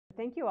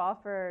Thank you all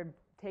for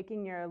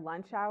taking your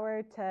lunch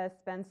hour to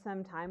spend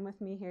some time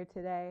with me here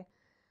today.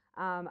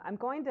 I'm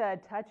going to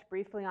touch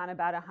briefly on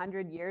about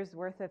 100 years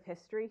worth of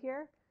history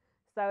here.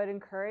 So I would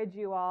encourage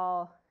you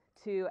all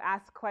to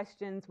ask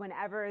questions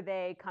whenever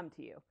they come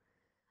to you,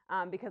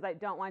 because I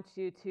don't want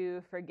you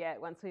to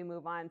forget once we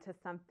move on to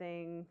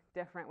something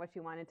different what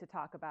you wanted to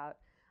talk about.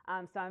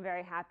 So I'm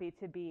very happy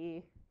to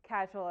be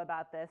casual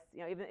about this.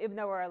 Even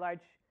though we're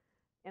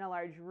in a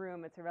large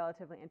room, it's a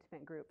relatively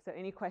intimate group. So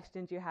any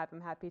questions you have, I'm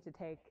happy to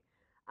take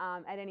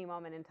at any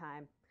moment in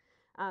time.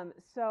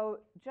 So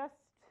just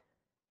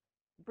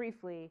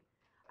briefly,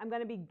 I'm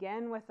going to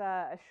begin with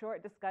a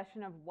short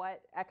discussion of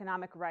what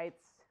economic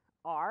rights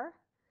are.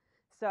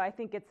 So I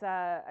think it's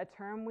a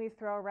term we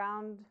throw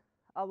around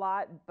a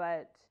lot,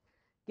 but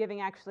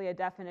giving actually a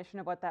definition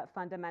of what that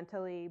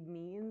fundamentally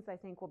means, I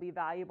think will be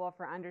valuable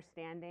for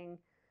understanding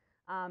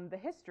the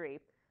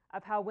history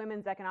of how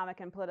women's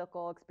economic and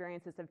political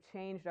experiences have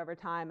changed over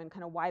time and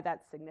kind of why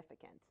that's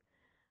significant.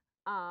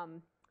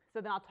 So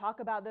then I'll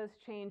talk about those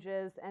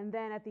changes, and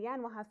then at the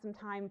end we'll have some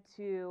time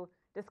to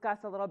discuss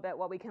a little bit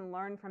what we can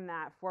learn from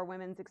that for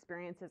women's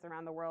experiences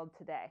around the world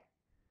today.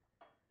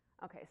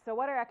 Okay, so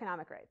what are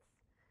economic rights?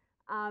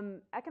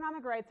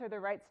 Economic rights are the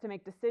rights to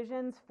make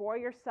decisions for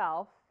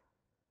yourself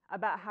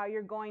about how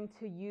you're going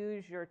to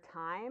use your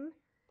time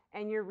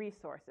and your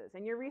resources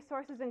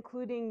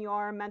including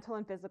your mental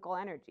and physical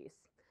energies.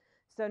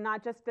 So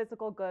not just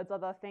physical goods,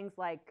 although things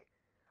like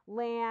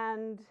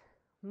land,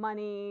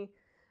 money,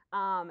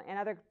 and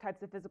other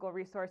types of physical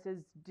resources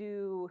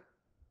do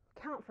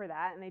count for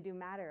that, and they do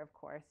matter, of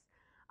course.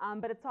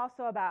 But it's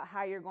also about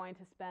how you're going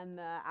to spend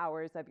the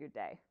hours of your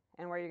day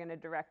and where you're going to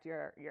direct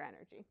your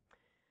energy.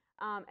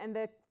 And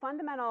the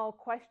fundamental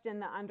question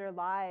that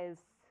underlies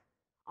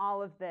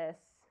all of this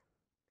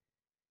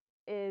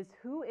is,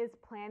 who is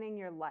planning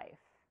your life?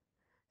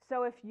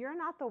 So if you're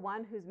not the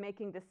one who's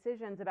making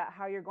decisions about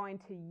how you're going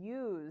to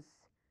use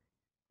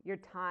your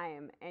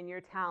time and your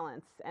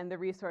talents and the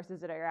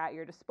resources that are at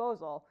your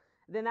disposal,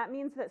 then that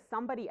means that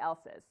somebody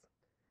else is.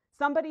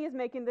 Somebody is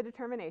making the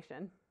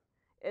determination.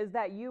 Is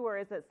that you or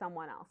is it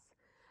someone else?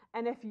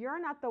 And if you're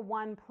not the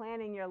one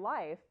planning your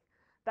life,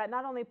 that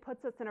not only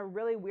puts us in a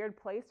really weird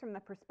place from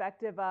the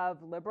perspective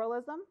of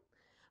liberalism,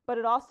 but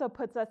it also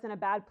puts us in a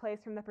bad place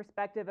from the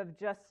perspective of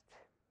just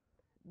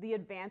the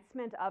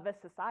advancement of a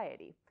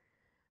society.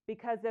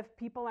 Because if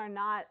people are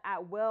not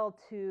at will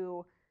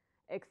to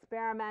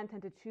experiment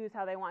and to choose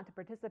how they want to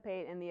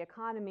participate in the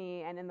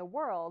economy and in the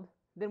world,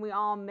 then we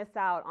all miss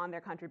out on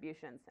their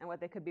contributions and what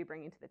they could be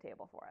bringing to the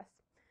table for us.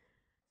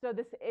 So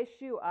this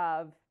issue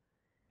of,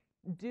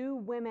 do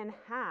women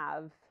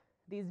have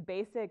these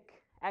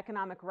basic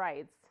economic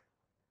rights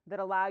that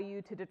allow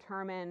you to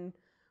determine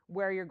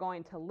where you're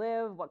going to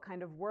live, what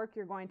kind of work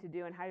you're going to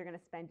do, and how you're going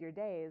to spend your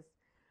days?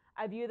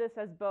 I view this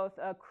as both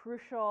a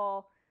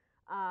crucial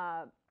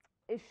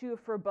issue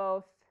for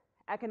both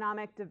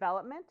economic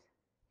development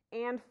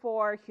and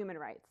for human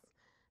rights.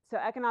 So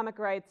economic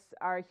rights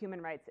are a human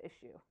rights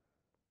issue.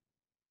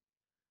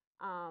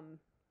 All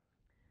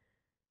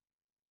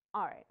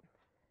right,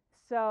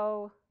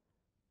 so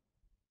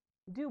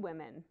do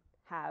women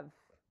have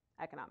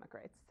economic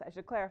rights? I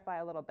should clarify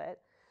a little bit.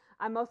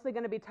 I'm mostly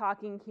going to be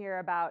talking here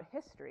about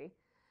history.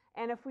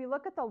 And if we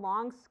look at the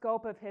long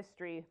scope of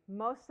history,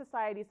 most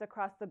societies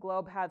across the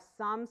globe have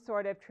some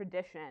sort of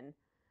tradition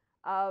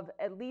of,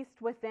 at least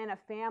within a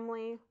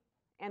family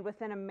and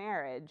within a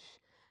marriage,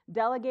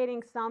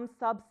 delegating some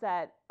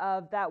subset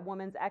of that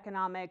woman's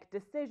economic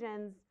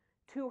decisions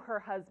to her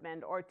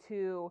husband or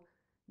to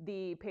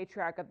the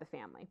patriarch of the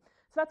family.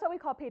 So that's what we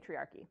call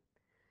patriarchy.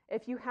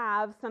 If you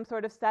have some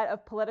sort of set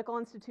of political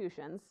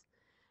institutions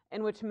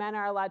in which men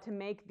are allowed to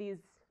make these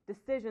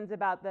decisions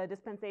about the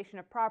dispensation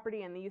of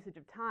property and the usage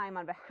of time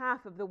on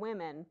behalf of the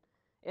women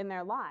in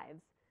their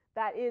lives,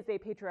 that is a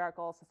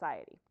patriarchal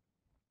society.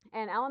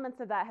 And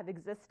elements of that have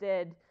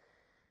existed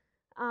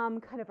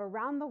kind of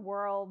around the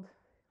world,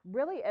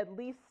 really at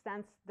least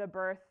since the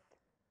birth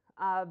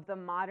of the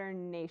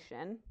modern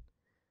nation.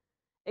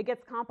 It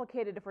gets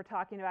complicated if we're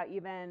talking about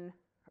even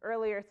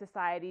earlier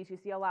societies. You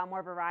see a lot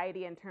more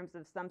variety in terms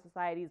of some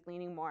societies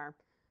leaning more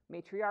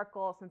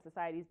matriarchal, some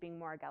societies being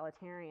more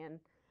egalitarian.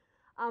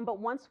 But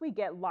once we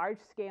get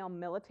large-scale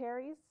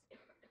militaries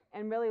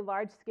and really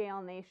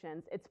large-scale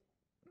nations, it's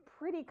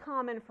pretty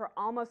common for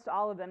almost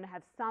all of them to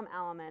have some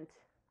element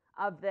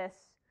of this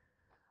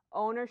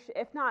ownership,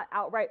 if not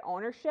outright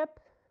ownership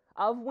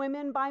of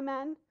women by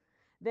men,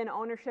 then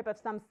ownership of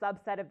some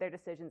subset of their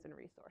decisions and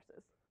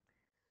resources.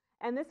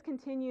 And this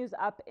continues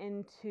up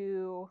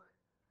into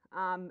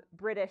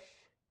British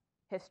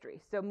history,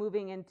 so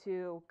moving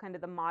into kind of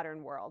the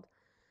modern world.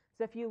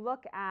 So if you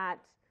look at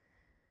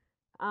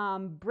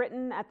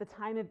Britain at the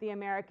time of the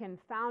American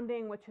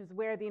founding, which is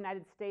where the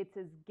United States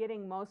is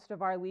getting most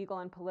of our legal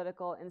and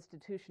political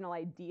institutional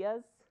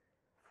ideas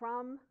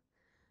from,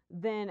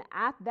 then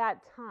at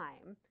that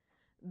time,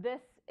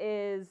 this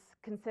is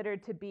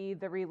considered to be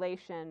the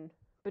relation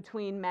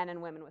between men and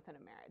women within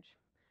a marriage.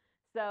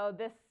 So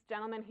this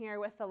gentleman here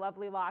with the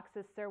lovely locks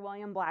is Sir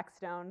William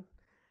Blackstone.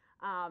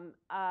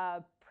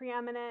 A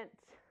preeminent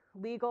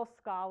legal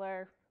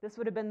scholar. This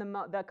would have been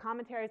the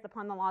Commentaries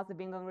upon the Laws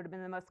of England would have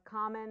been the most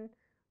common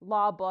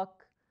law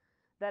book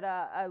that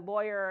a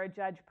lawyer or a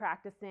judge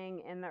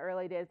practicing in the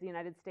early days of the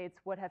United States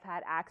would have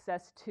had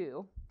access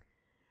to.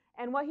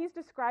 And what he's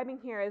describing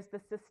here is the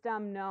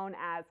system known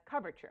as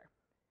coverture.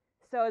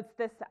 So it's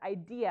this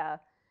idea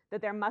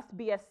that there must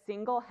be a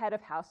single head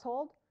of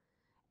household,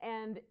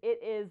 and it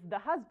is the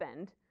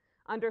husband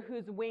under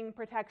whose wing,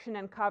 protection,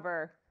 and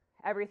cover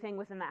everything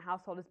within that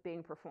household is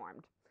being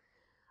performed.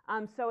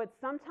 So it's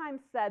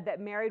sometimes said that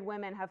married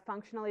women have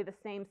functionally the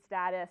same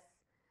status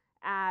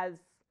as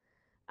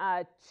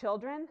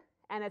children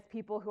and as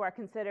people who are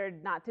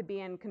considered not to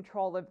be in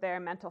control of their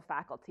mental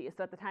faculties.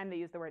 So at the time they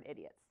use the word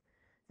idiots.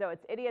 So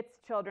it's idiots,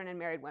 children, and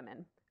married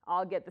women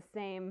all get the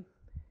same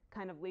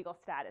kind of legal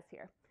status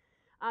here.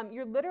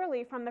 You're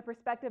literally, from the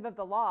perspective of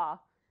the law,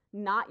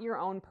 not your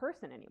own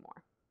person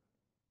anymore.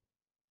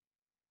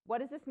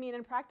 What does this mean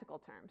in practical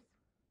terms?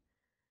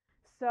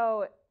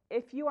 So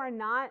if you are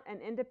not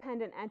an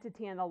independent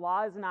entity and the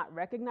law is not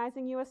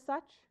recognizing you as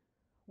such,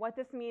 what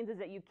this means is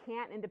that you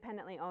can't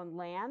independently own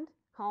land,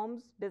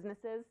 homes,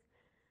 businesses.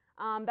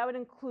 That would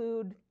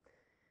include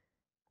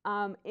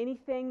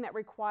anything that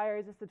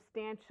requires a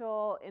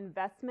substantial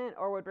investment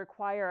or would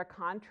require a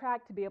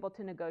contract to be able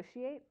to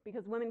negotiate,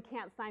 because women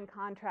can't sign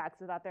contracts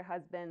without their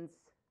husband's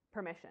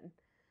permission.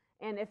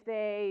 And if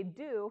they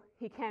do,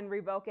 he can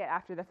revoke it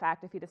after the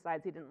fact if he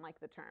decides he didn't like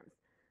the terms.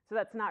 So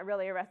that's not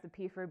really a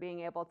recipe for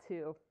being able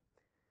to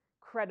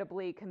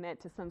credibly commit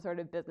to some sort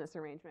of business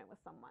arrangement with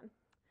someone.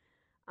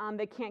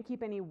 They can't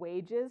keep any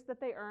wages that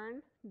they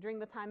earn during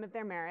the time of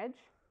their marriage.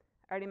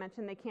 I already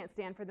mentioned they can't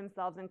stand for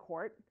themselves in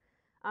court.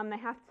 They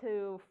have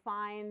to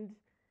find,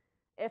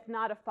 if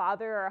not a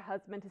father or a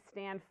husband to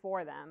stand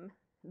for them,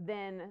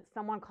 then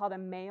someone called a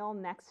male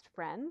next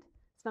friend,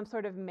 some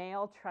sort of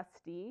male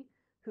trustee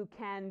who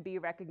can be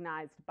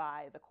recognized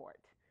by the court.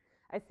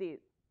 I see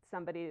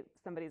somebody's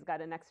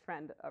got a next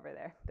friend over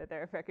there that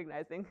they're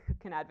recognizing who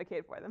can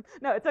advocate for them.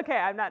 No, it's okay.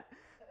 I'm not,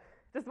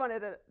 just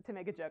wanted to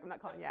make a joke. I'm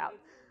not calling you out.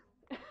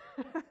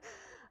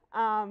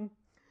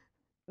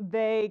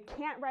 They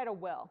can't write a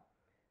will.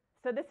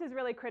 So this is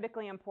really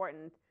critically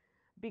important,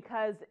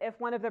 because if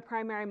one of the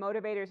primary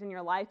motivators in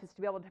your life is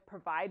to be able to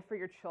provide for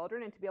your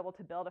children and to be able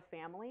to build a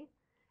family,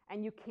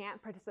 and you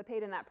can't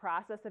participate in that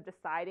process of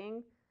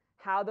deciding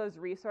how those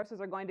resources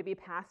are going to be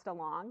passed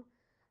along,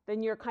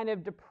 then you're kind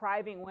of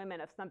depriving women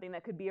of something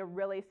that could be a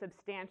really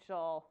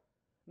substantial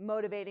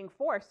motivating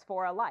force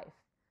for a life.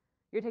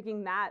 You're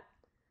taking that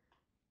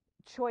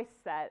choice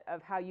set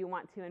of how you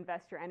want to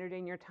invest your energy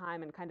and your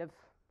time and kind of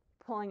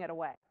pulling it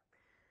away.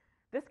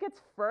 This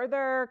gets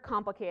further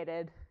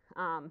complicated.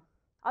 I'll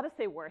just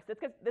say worse.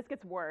 This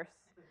gets worse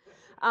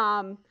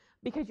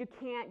because you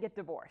can't get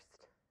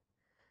divorced.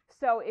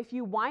 So if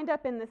you wind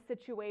up in this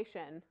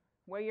situation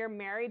where you're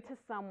married to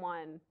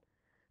someone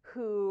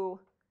who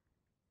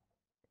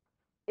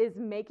is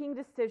making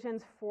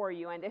decisions for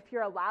you, and if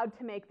you're allowed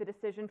to make the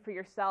decision for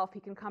yourself, he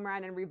can come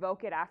around and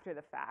revoke it after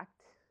the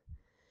fact,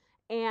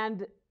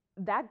 and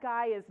that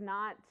guy is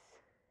not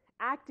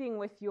acting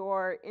with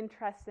your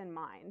interests in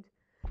mind.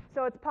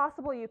 So it's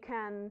possible you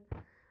can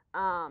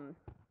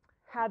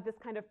have this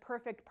kind of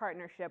perfect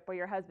partnership where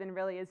your husband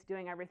really is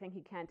doing everything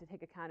he can to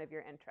take account of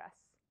your interests.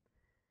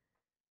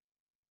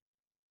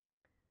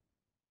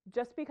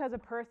 Just because a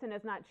person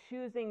is not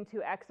choosing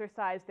to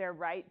exercise their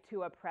right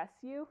to oppress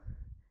you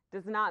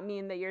does not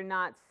mean that you're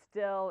not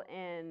still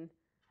in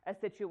a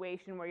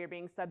situation where you're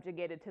being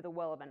subjugated to the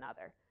will of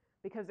another,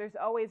 because there's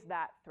always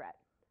that threat.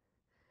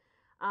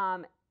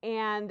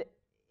 And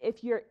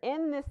if you're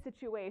in this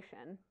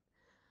situation,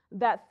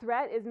 that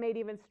threat is made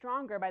even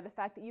stronger by the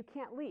fact that you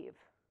can't leave.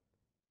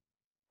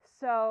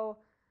 So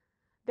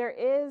there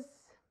is,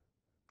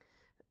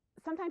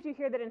 sometimes you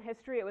hear that in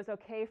history it was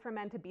okay for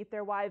men to beat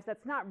their wives.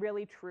 That's not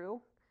really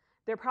true.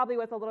 There probably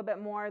was a little bit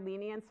more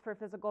lenience for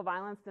physical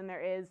violence than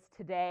there is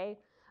today,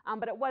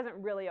 but it wasn't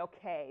really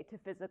okay to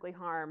physically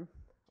harm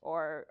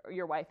or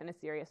your wife in a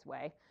serious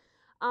way.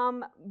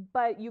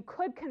 But you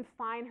could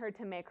confine her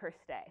to make her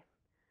stay.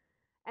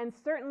 And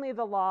certainly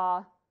the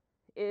law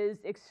is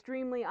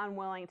extremely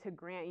unwilling to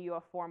grant you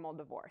a formal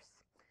divorce.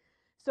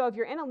 So if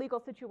you're in a legal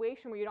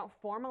situation where you don't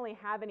formally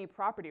have any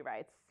property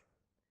rights,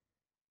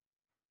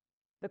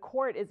 the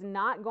court is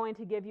not going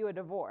to give you a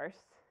divorce.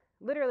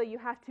 Literally, you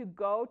have to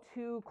go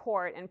to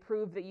court and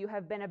prove that you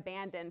have been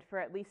abandoned for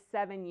at least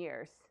 7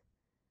 years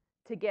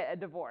to get a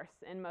divorce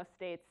in most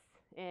states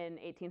in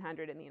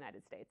 1800 in the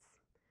United States.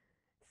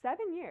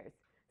 7 years.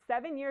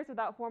 7 years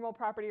without formal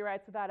property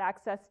rights, without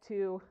access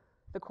to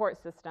the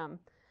court system.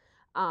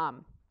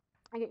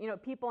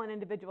 People in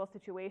individual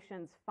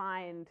situations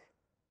find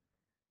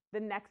the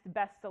next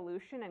best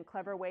solution and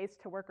clever ways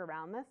to work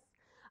around this,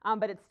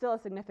 but it's still a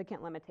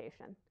significant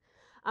limitation.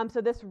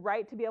 So this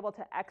right to be able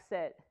to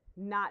exit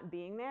not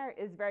being there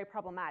is very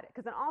problematic,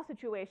 because in all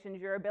situations,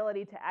 your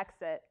ability to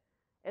exit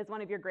is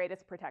one of your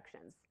greatest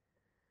protections.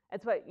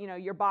 It's what,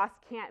 your boss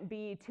can't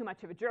be too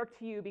much of a jerk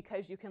to you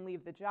because you can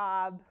leave the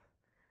job.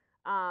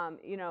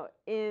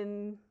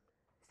 In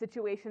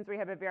situations where you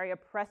have a very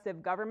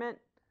oppressive government,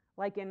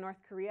 like in North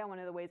Korea, one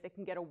of the ways they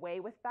can get away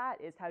with that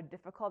is how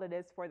difficult it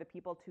is for the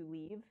people to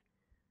leave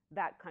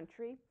that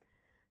country.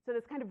 So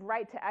this kind of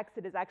right to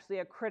exit is actually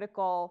a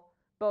critical,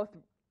 both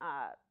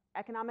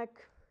economic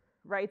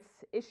rights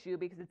issue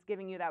because it's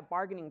giving you that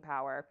bargaining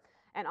power,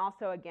 and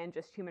also, again,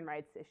 just human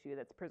rights issue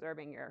that's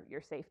preserving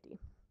your safety.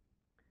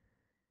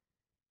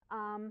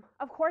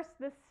 Of course,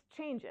 this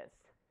changes.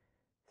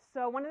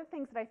 So one of the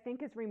things that I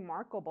think is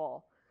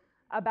remarkable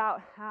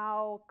about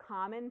how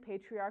common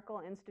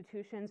patriarchal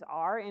institutions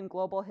are in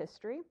global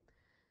history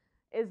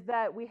is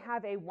that we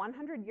have a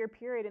 100-year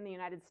period in the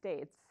United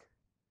States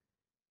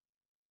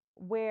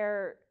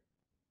where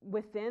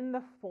within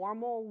the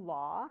formal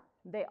law,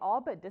 they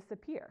all but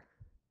disappear.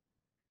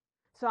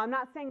 So I'm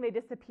not saying they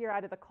disappear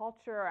out of the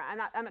culture. I'm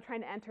not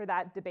trying to enter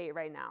that debate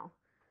right now.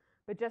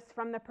 But just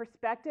from the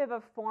perspective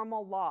of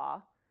formal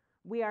law,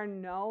 we are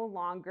no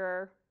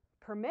longer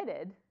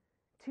permitted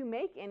to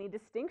make any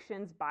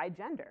distinctions by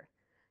gender.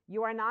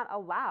 You are not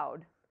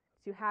allowed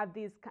to have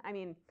these,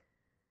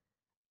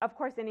 of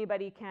course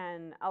anybody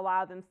can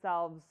allow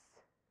themselves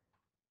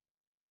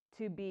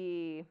to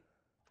be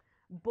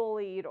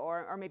bullied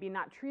or maybe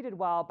not treated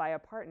well by a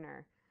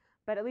partner.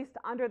 But at least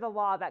under the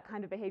law, that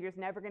kind of behavior is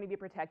never going to be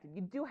protected.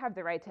 You do have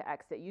the right to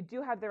exit. You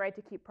do have the right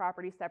to keep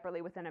property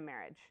separately within a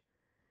marriage.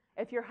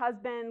 If your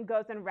husband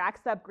goes and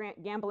racks up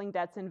gambling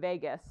debts in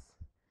Vegas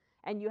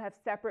and you have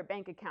separate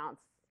bank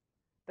accounts,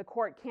 the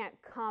court can't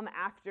come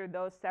after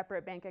those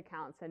separate bank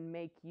accounts and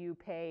make you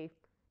pay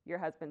your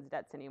husband's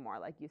debts anymore,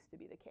 like used to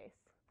be the case.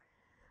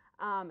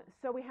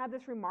 So we have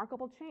this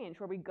remarkable change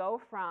where we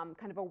go from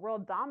kind of a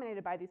world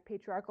dominated by these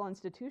patriarchal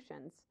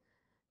institutions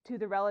to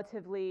the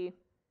relatively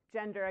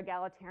gender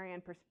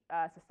egalitarian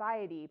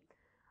society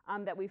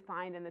that we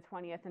find in the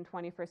 20th and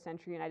 21st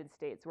century United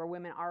States, where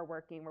women are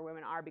working, where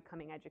women are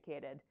becoming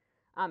educated,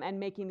 and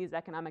making these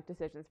economic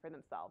decisions for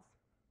themselves.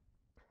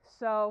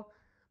 So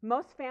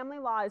most family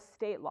law is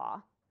state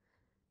law.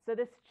 So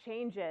this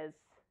changes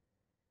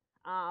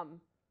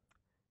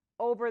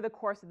over the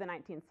course of the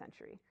 19th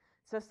century.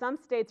 So some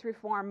states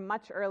reform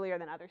much earlier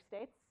than other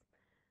states.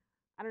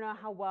 I don't know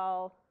how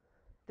well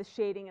the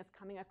shading is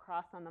coming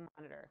across on the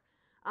monitor.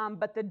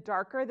 But the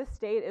darker the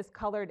state is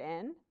colored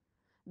in,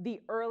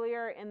 the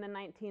earlier in the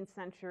 19th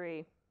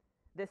century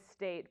this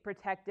state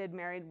protected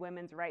married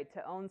women's right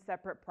to own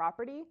separate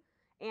property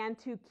and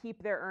to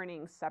keep their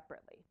earnings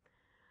separately.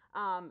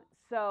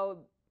 So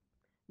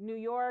New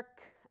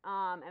York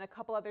and a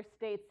couple other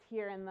states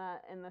here in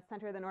the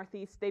center of the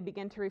Northeast, they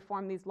begin to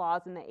reform these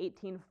laws in the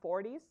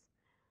 1840s.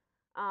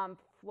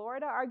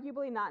 Florida,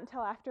 arguably not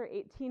until after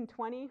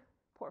 1820.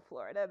 Poor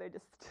Florida, they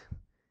just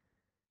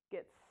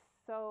get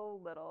so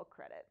little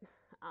credit,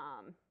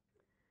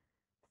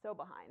 so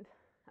behind.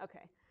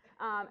 Okay,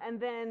 and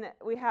then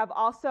we have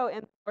also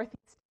in the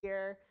Northeast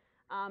here,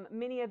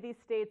 many of these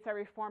states are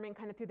reforming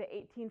kind of through the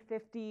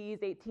 1850s,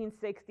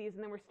 1860s,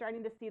 and then we're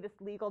starting to see this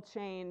legal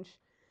change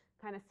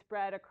kind of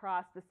spread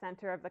across the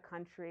center of the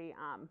country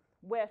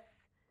with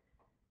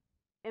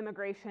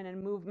immigration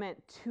and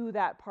movement to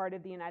that part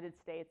of the United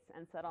States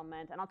and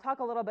settlement. And I'll talk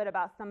a little bit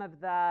about some of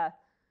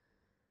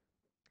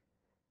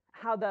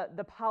how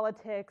the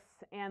politics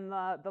and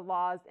the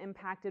laws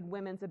impacted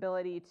women's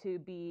ability to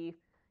be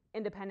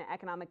independent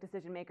economic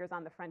decision makers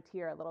on the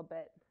frontier a little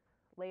bit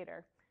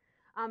later.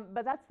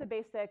 But that's the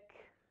basic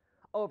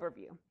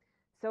overview.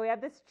 So we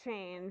have this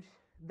change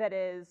that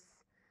is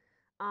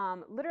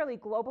literally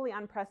globally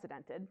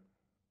unprecedented,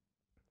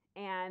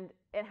 and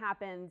it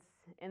happens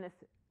in this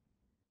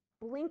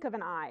blink of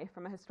an eye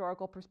from a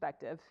historical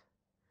perspective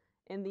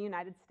in the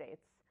United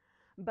States,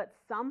 but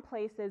some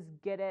places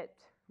get it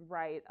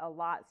right a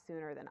lot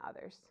sooner than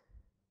others.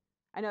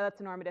 I know that's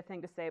a normative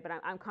thing to say, but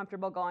I'm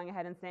comfortable going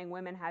ahead and saying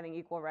women having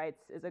equal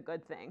rights is a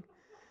good thing.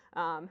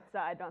 So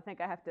I don't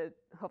think I have to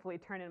hopefully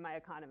turn in my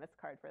economist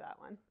card for that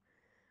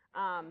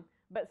one.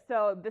 But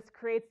so this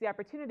creates the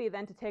opportunity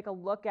then to take a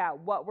look at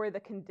what were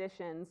the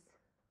conditions,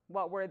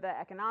 what were the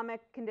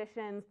economic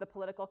conditions, the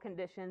political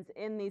conditions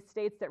in these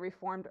states that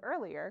reformed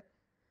earlier,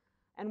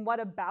 and what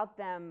about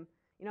them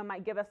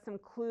might give us some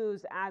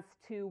clues as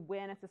to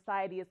when a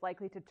society is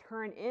likely to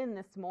turn in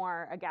this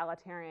more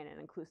egalitarian and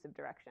inclusive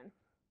direction.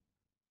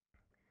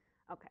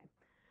 Okay,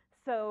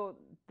 so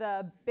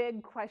the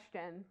big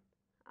question,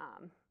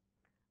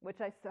 which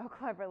I so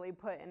cleverly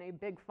put in a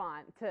big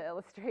font to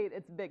illustrate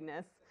its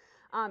bigness,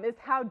 is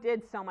how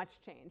did so much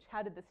change?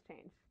 How did this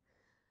change?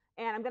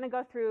 And I'm going to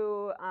go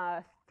through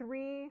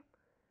three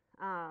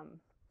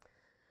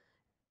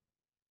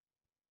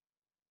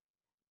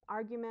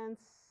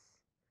arguments,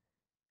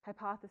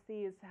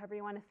 hypotheses, however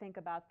you want to think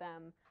about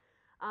them,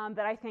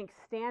 that I think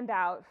stand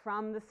out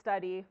from the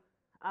study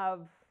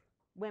of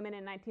women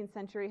in 19th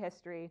century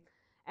history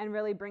and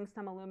really bring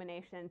some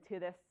illumination to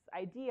this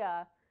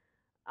idea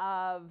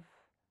of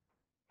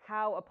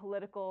how a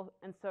political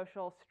and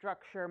social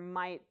structure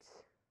might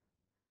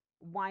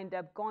wind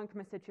up going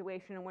from a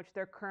situation in which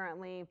they're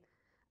currently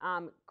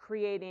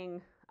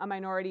creating a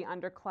minority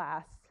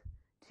underclass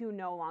to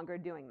no longer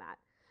doing that.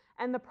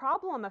 And the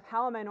problem of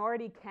how a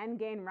minority can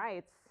gain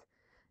rights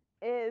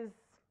is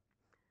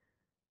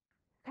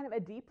kind of a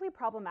deeply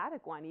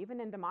problematic one, even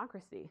in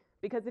democracy.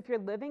 Because if you're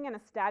living in a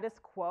status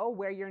quo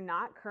where you're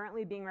not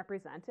currently being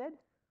represented,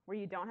 where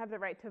you don't have the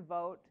right to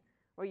vote,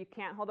 where you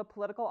can't hold a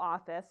political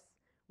office,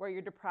 where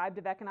you're deprived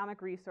of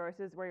economic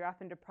resources, where you're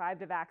often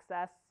deprived of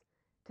access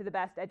to the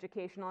best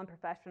educational and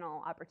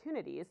professional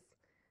opportunities,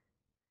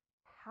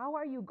 how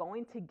are you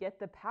going to get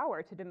the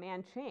power to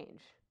demand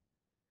change?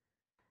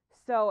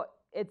 So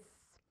it's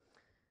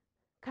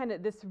kind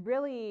of this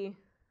really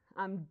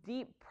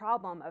deep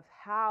problem of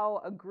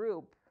how a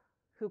group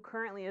who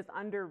currently is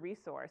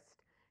under-resourced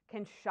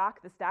can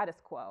shock the status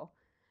quo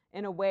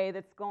in a way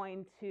that's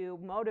going to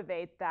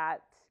motivate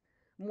that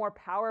more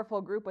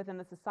powerful group within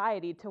the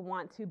society to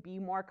want to be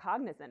more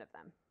cognizant of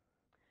them.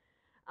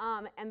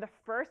 And the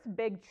first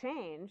big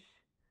change,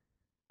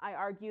 I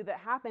argue, that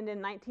happened in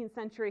 19th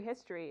century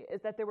history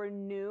is that there were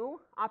new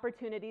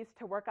opportunities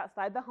to work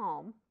outside the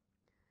home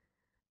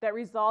that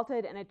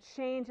resulted in a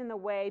change in the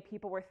way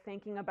people were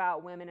thinking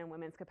about women and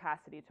women's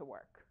capacity to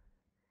work.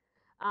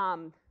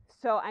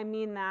 So I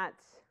mean that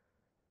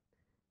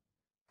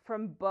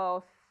from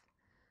both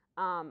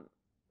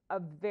a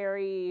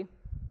very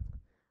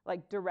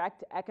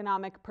direct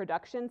economic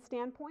production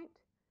standpoint.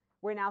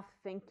 We're now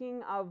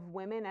thinking of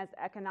women as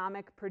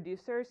economic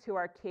producers who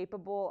are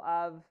capable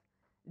of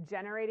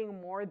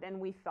generating more than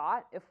we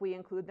thought if we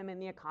include them in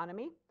the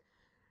economy.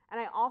 And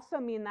I also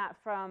mean that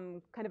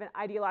from kind of an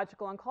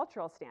ideological and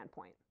cultural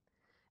standpoint.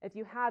 If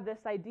you have this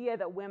idea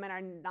that women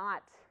are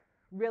not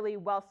really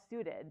well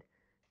suited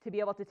to be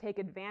able to take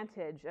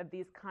advantage of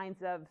these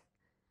kinds of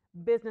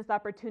business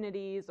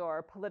opportunities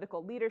or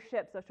political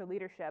leadership, social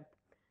leadership,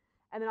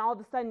 and then all of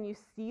a sudden you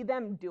see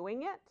them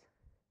doing it,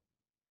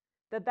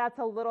 that's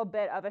a little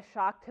bit of a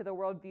shock to the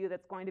worldview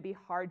that's going to be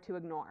hard to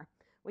ignore.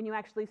 When you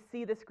actually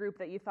see this group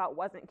that you thought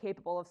wasn't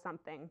capable of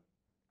something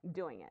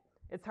doing it,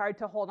 it's hard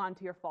to hold on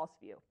to your false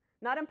view.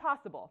 Not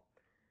impossible,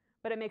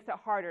 but it makes it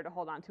harder to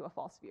hold on to a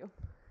false view.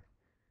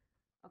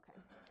 Okay.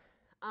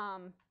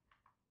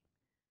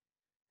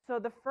 So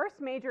the first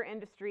major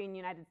industry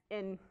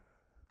in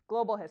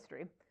global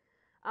history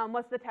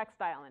was the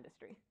textile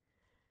industry.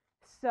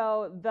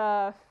 So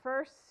the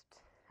first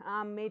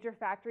major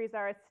factories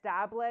are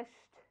established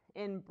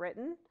in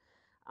Britain,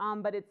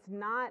 but it's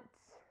not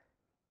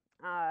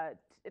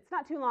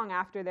too long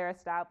after they're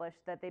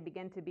established that they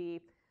begin to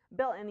be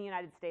built in the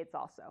United States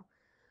also.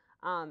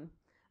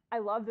 I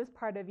love this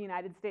part of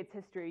United States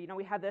history. You know,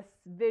 we have this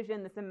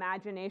vision, this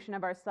imagination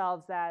of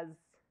ourselves as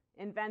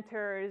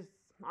inventors,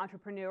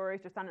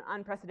 entrepreneurs, just on an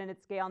unprecedented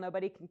scale.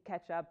 Nobody can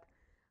catch up.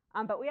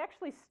 But we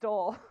actually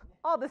stole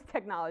all this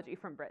technology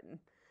from Britain.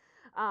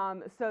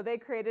 So they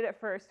created it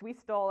first. We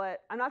stole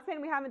it. I'm not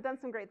saying we haven't done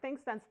some great things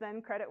since then.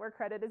 Credit where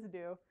credit is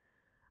due.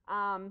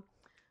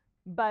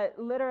 But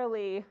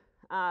literally,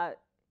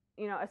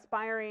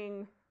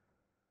 aspiring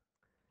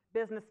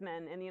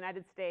businessmen in the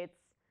United States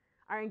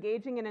are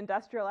engaging in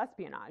industrial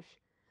espionage,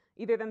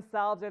 either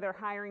themselves or they're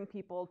hiring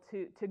people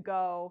to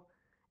go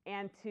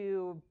and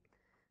to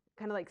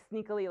kind of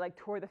sneakily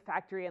tour the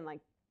factory and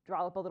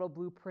draw up a little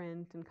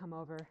blueprint and come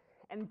over.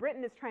 And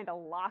Britain is trying to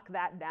lock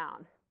that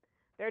down.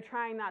 They're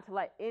trying not to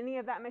let any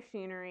of that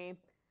machinery,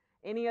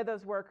 any of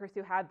those workers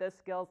who have those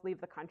skills leave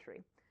the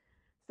country.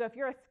 So if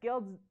you're a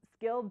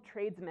skilled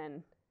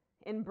tradesman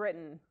in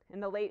Britain in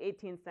the late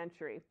 18th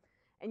century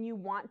and you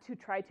want to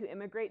try to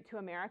immigrate to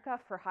America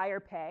for higher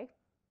pay,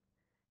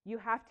 you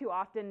have to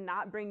often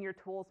not bring your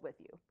tools with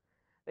you.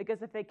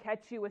 Because if they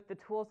catch you with the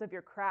tools of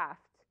your craft,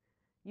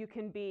 you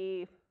can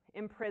be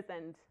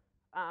imprisoned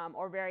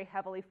or very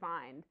heavily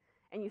fined,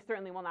 and you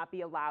certainly will not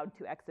be allowed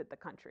to exit the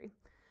country.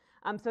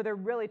 So they're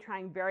really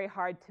trying very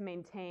hard to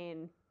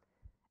maintain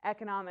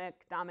economic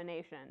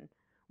domination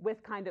with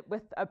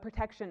a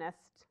protectionist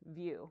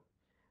view.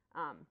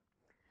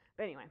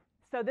 But anyway,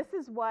 so this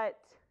is what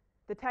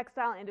the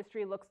textile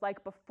industry looks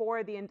like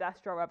before the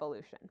Industrial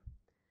Revolution.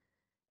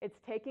 It's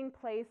taking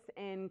place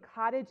in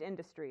cottage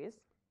industries,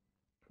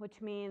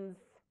 which means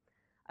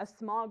a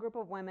small group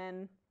of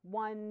women,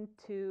 1,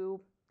 2,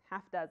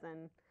 half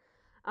dozen,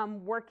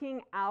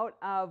 working out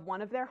of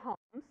one of their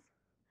homes,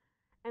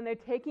 and they're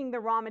taking the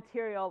raw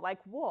material like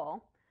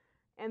wool,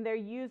 and they're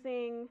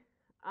using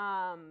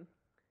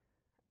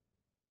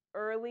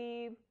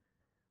early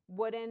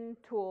wooden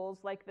tools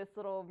like this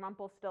little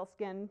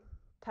Rumpelstiltskin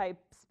type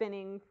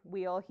spinning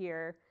wheel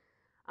here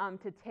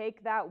to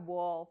take that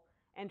wool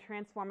and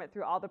transform it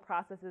through all the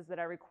processes that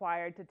are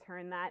required to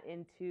turn that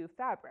into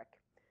fabric.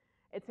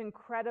 It's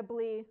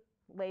incredibly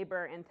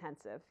labor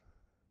intensive.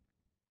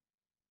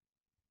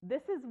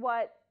 This is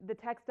what the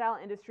textile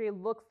industry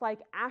looks like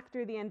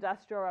after the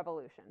Industrial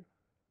Revolution.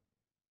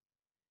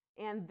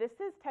 And this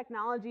is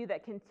technology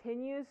that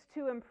continues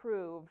to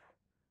improve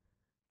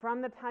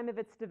from the time of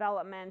its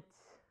development,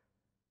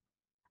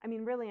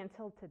 really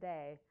until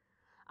today.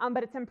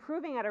 But it's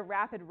improving at a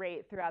rapid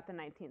rate throughout the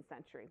 19th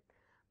century.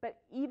 But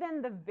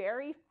even the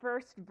very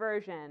first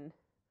version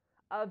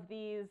of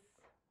these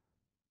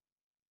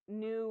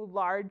new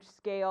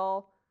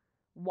large-scale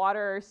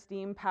water or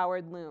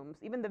steam-powered looms.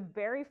 Even the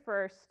very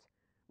first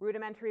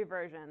rudimentary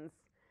versions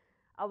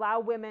allow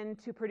women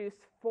to produce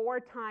 4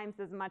 times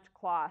as much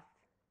cloth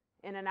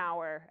in an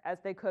hour as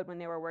they could when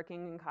they were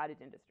working in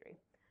cottage industry.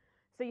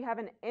 So you have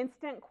an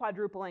instant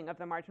quadrupling of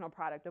the marginal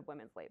product of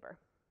women's labor.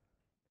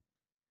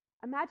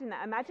 Imagine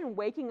that. Imagine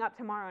waking up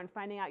tomorrow and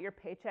finding out your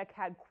paycheck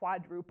had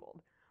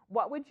quadrupled.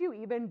 What would you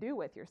even do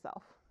with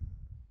yourself?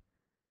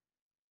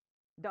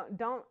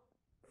 Don't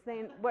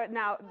say what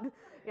now.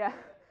 Yeah,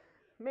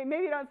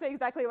 maybe don't say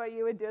exactly what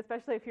you would do,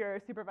 especially if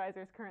your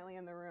supervisor is currently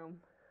in the room.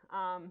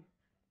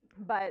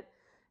 But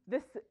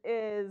this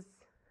is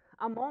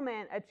a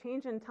moment, a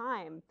change in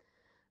time,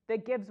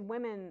 that gives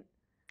women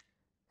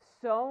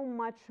so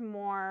much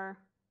more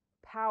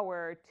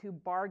power to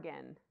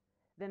bargain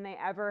than they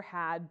ever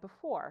had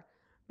before.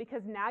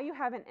 Because now you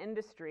have an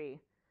industry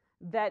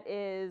that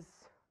is,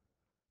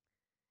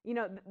 you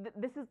know,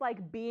 this is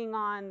like being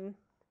on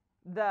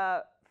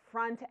the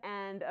front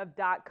end of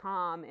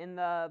 .com in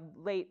the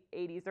late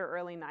 80s or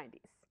early 90s.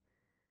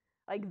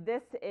 Like,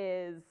 this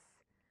is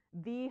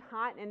the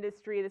hot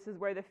industry. This is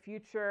where the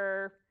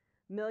future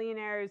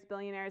millionaires,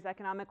 billionaires,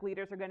 economic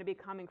leaders are going to be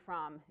coming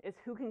from, is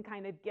who can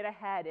kind of get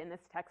ahead in this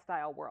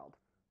textile world.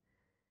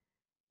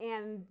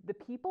 And the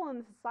people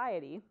in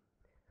society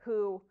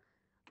who,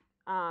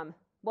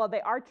 well,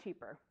 they are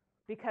cheaper,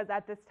 because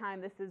at this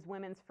time, this is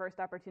women's first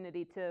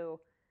opportunity to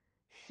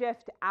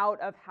shift out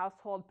of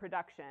household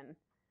production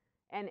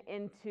and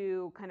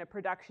into kind of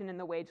production in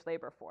the wage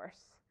labor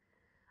force.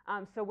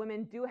 So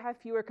women do have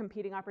fewer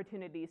competing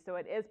opportunities, so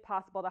it is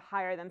possible to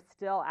hire them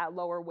still at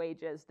lower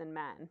wages than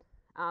men,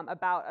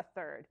 about a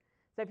third.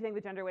 So if you think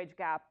the gender wage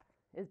gap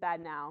is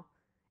bad now,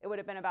 it would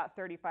have been about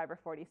 35 or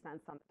 40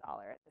 cents on the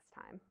dollar at this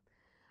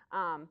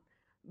time.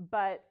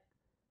 But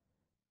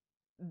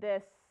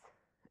this,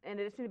 in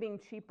addition to being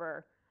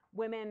cheaper,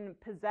 women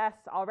possess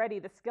already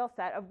the skill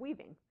set of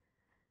weaving.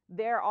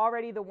 They're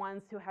already the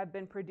ones who have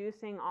been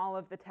producing all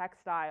of the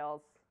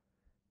textiles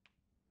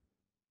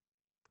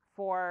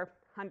for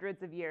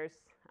hundreds of years,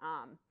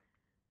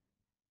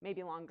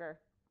 maybe longer.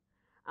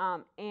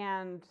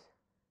 And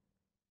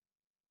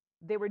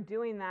they were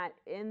doing that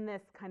in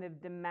this kind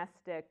of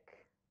domestic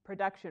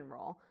production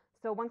role.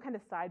 So one kind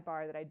of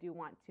sidebar that I do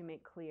want to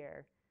make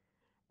clear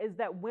is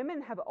that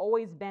women have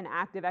always been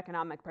active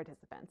economic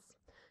participants.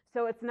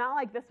 So it's not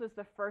like this was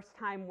the first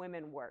time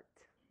women worked.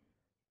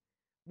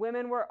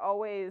 Women were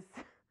always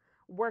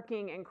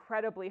working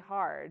incredibly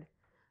hard,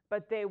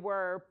 but they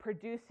were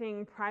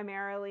producing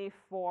primarily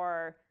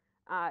for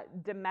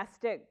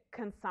domestic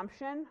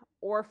consumption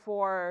or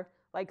for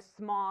like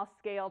small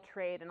scale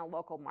trade in a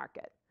local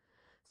market.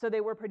 So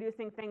they were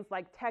producing things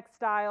like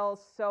textiles,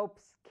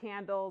 soaps,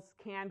 candles,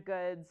 canned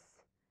goods,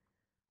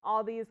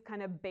 all these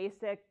kind of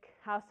basic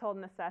household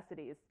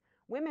necessities.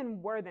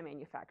 Women were the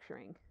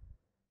manufacturing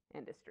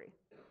industry.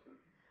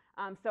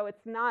 So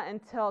it's not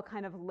until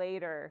kind of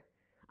later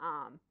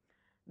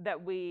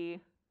that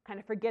we kind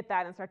of forget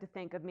that and start to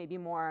think of maybe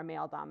more a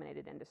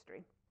male-dominated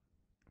industry.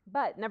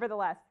 But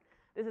nevertheless,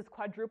 this is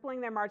quadrupling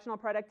their marginal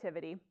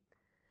productivity.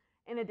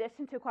 In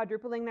addition to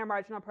quadrupling their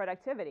marginal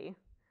productivity,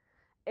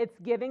 it's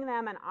giving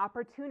them an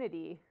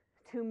opportunity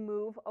to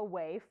move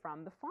away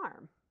from the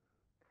farm.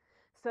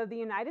 So the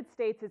United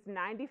States is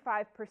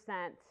 95%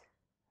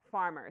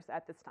 farmers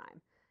at this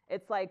time.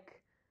 It's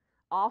like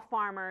all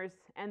farmers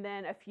and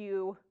then a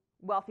few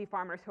wealthy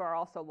farmers who are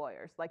also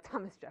lawyers, like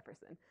Thomas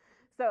Jefferson.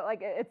 So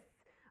like it's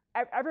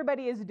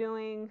everybody is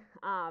doing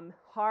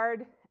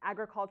hard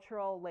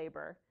agricultural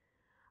labor.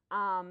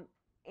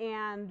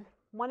 And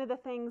one of the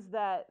things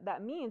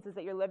that means is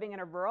that you're living in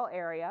a rural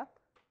area.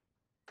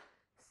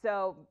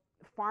 So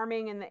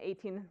farming in the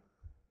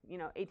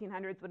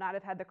 1800s would not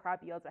have had the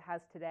crop yields it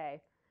has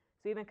today.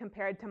 So even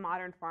compared to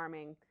modern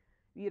farming,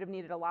 you'd have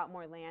needed a lot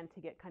more land to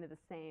get kind of the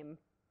same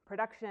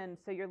production.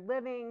 So you're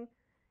living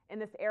in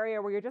this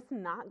area where you're just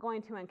not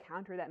going to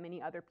encounter that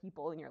many other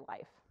people in your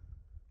life.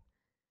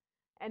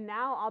 And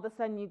now all of a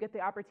sudden you get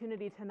the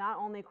opportunity to not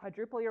only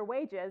quadruple your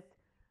wages,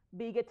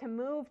 but you get to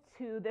move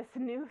to this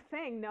new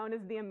thing known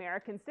as the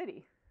American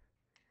city.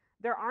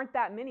 There aren't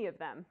that many of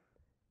them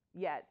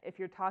yet if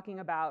you're talking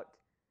about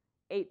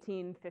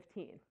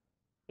 1815,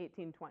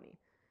 1820.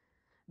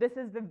 This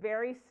is the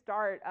very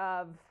start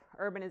of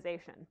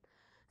urbanization.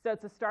 So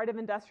it's the start of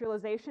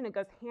industrialization. It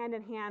goes hand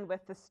in hand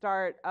with the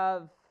start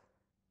of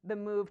the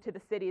move to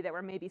the city that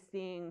we're maybe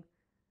seeing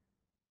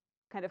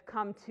kind of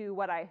come to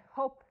what I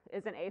hope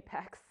is an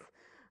apex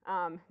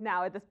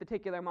now at this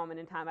particular moment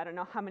in time. I don't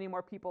know how many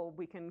more people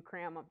we can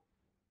cram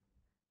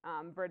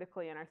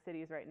vertically in our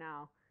cities right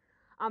now.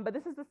 But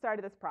this is the start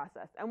of this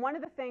process. And one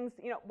of the things,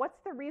 what's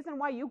the reason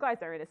why you guys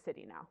are in a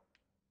city now?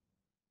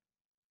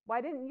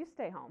 Why didn't you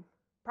stay home?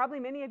 Probably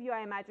many of you,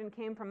 I imagine,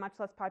 came from much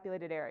less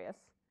populated areas.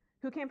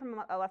 Who came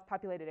from a less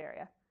populated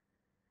area?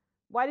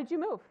 Why did you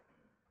move?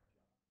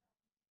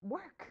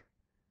 Work.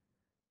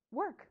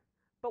 Work.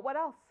 But what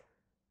else?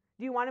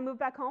 Do you want to move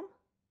back home?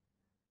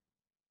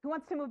 Who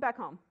wants to move back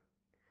home?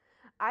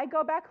 I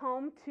go back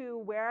home to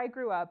where I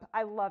grew up.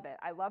 I love it.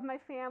 I love my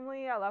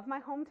family. I love my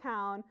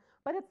hometown.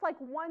 but it's like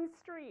one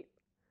street.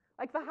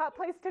 Like the hot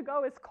place to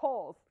go is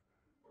Kohl's.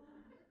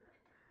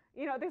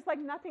 You know, there's like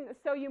nothing.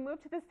 So you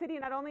move to the city,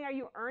 not only are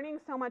you earning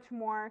so much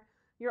more,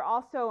 you're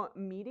also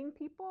meeting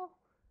people.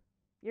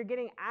 You're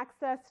getting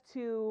access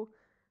to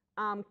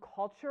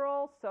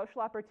cultural,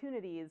 social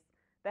opportunities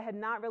that had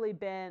not really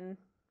been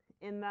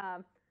in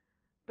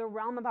the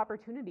realm of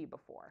opportunity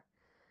before.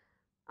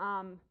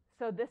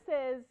 So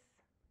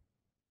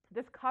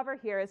this cover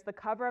here is the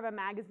cover of a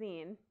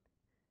magazine,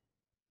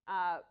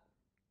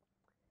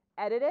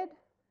 edited,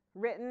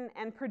 written,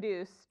 and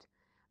produced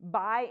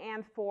by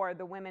and for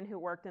the women who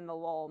worked in the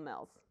Lowell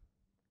mills.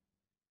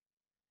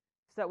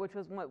 So, which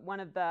was one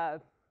of the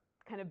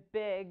kind of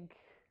big,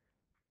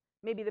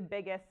 maybe the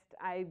biggest,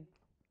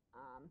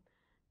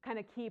 kind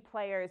of key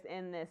players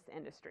in this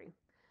industry.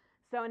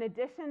 So in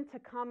addition to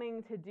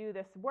coming to do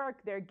this work,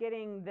 they're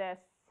getting this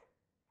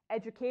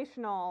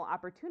educational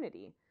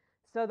opportunity.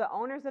 So the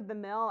owners of the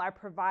mill are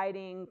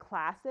providing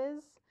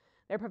classes.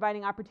 They're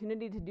providing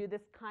opportunity to do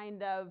this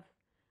kind of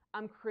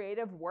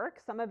creative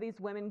work. Some of these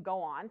women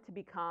go on to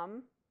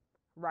become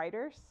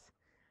writers,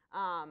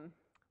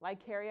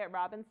 like Harriet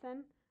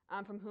Robinson,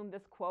 from whom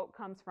this quote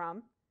comes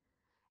from.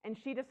 And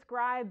she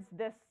describes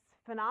this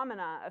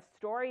phenomena of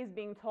stories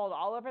being told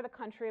all over the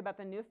country about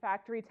the new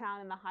factory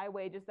town and the high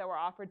wages that were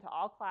offered to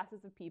all classes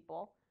of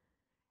people,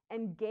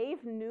 and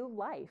gave new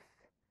life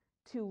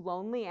to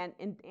lonely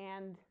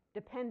and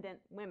dependent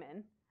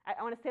women.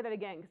 I want to say that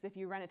again, because if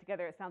you run it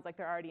together, it sounds like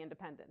they're already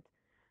independent.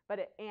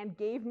 And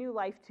gave new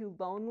life to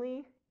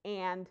lonely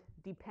and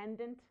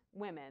dependent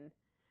women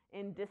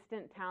in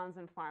distant towns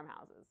and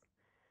farmhouses.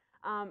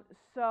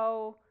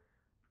 So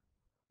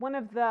one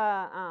of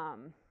the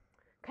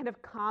kind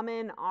of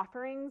common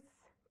offerings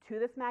to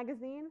this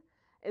magazine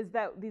is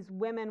that these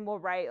women will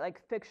write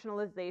like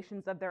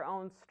fictionalizations of their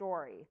own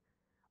story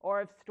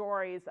or of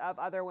stories of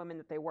other women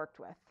that they worked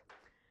with.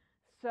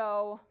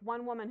 So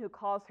one woman who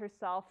calls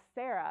herself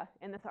Sarah,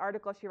 in this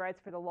article she writes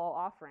for the Lowell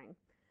Offering,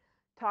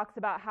 talks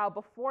about how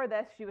before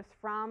this she was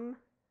from,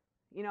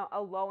 you know,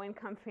 a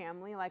low-income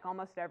family, like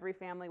almost every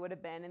family would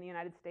have been in the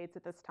United States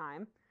at this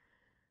time.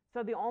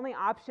 So the only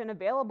option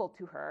available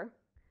to her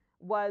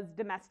was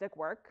domestic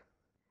work.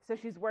 So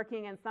she's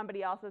working in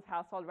somebody else's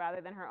household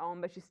rather than her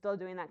own, but she's still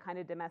doing that kind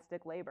of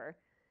domestic labor.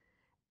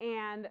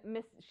 And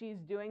she's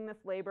doing this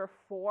labor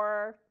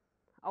for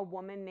a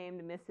woman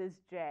named Mrs.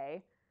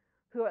 J,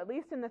 who, at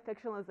least in the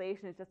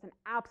fictionalization, is just an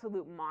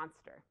absolute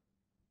monster.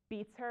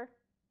 Beats her,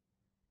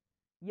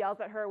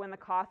 yells at her when the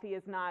coffee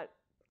is not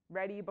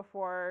ready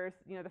before,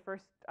 you know, the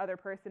first other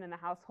person in the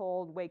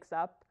household wakes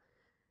up.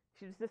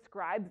 She just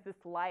describes this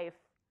life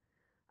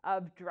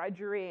of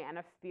drudgery and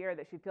of fear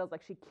that she feels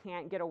like she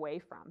can't get away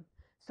from.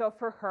 So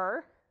for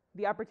her,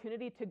 the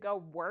opportunity to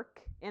go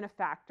work in a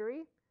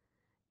factory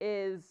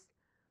is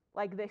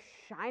like this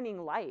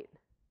shining light.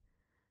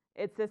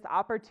 It's this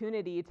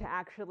opportunity to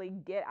actually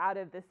get out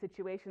of this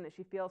situation that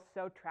she feels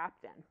so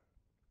trapped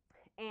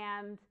in.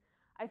 And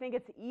I think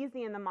it's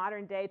easy in the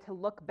modern day to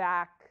look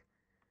back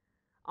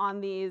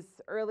on these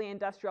early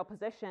industrial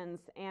positions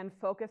and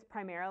focus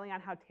primarily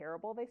on how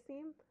terrible they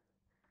seem.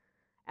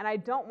 And I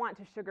don't want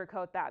to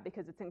sugarcoat that,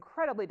 because it's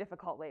incredibly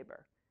difficult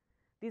labor.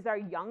 These are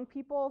young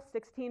people,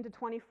 16 to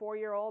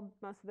 24-year-old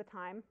most of the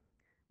time,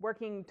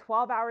 working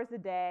 12 hours a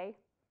day.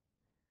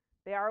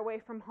 They are away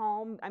from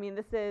home. I mean,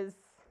 this is,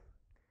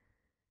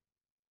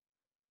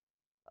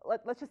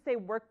 let's just say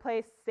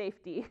workplace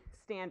safety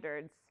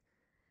standards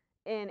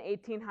in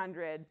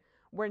 1800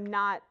 were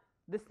not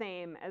the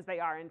same as they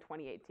are in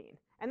 2018.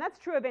 And that's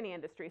true of any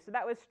industry, so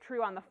that was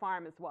true on the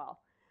farm as well.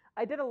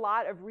 I did a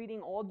lot of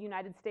reading old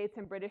United States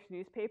and British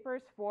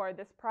newspapers for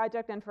this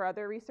project and for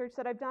other research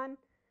that I've done.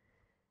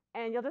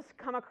 And you'll just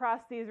come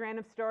across these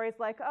random stories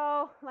like,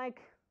 oh,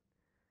 like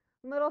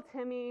little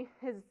Timmy,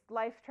 his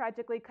life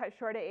tragically cut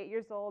short at 8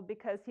 years old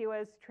because he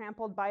was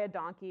trampled by a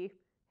donkey.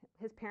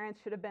 His parents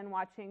should have been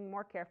watching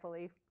more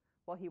carefully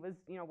while he was,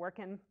 you know,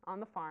 working on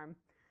the farm.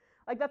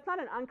 Like, that's not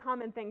an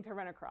uncommon thing to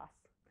run across.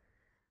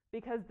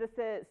 Because this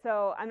is,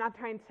 so I'm not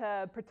trying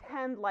to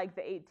pretend like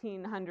the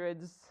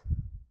 1800s,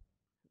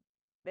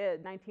 the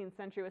 19th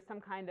century was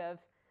some kind of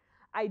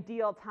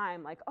ideal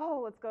time, like,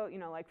 oh, let's go, you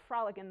know, like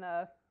frolic in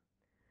the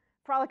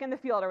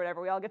field or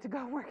whatever. We all get to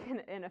go work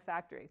in a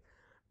factory.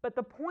 But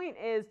the point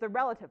is the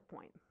relative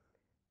point.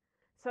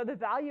 So the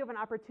value of an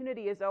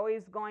opportunity is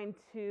always going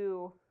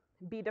to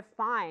be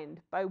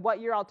defined by what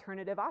your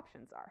alternative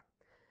options are.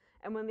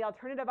 And when the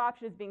alternative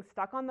option is being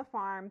stuck on the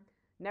farm,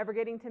 never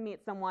getting to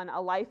meet someone, a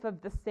life of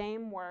the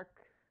same work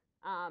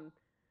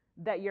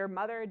that your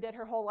mother did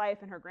her whole life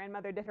and her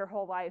grandmother did her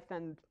whole life,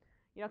 and,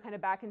 you know, kind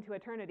of back into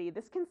eternity,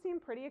 this can seem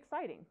pretty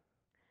exciting.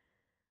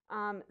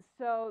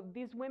 So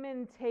these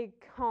women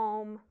take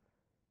home,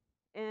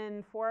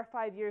 in 4 or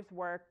 5 years'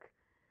 work,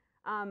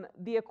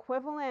 the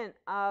equivalent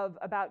of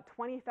about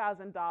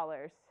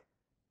 $20,000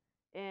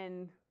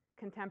 in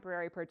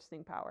contemporary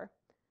purchasing power.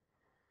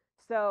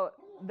 So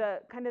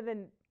the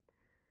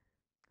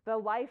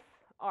life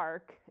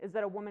arc is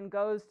that a woman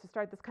goes to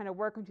start this kind of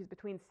work when she's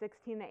between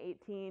 16 to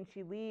 18.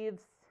 She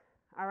leaves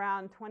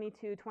around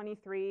 22,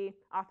 23,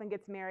 often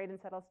gets married and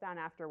settles down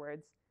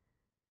afterwards.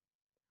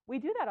 We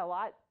do that a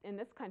lot in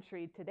this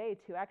country today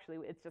too, actually.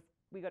 It's just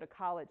we go to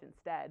college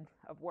instead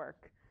of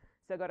work.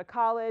 So go to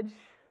college,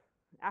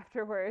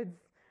 afterwards,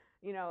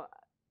 you know,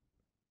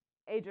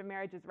 age of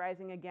marriage is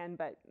rising again,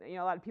 but you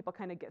know, a lot of people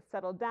kind of get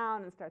settled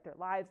down and start their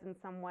lives in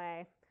some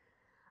way.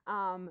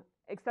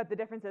 Except the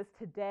difference is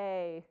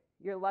today,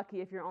 you're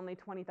lucky if you're only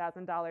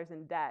 $20,000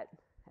 in debt,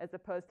 as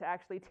opposed to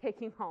actually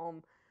taking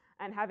home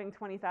and having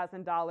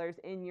 $20,000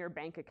 in your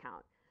bank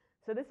account.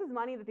 So this is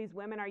money that these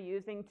women are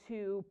using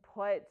to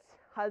put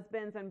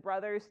husbands and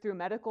brothers through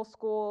medical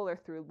school or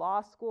through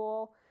law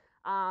school,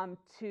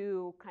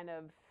 to kind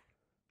of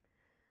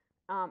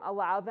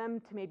allow them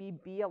to maybe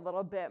be a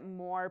little bit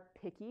more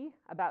picky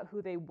about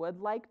who they would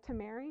like to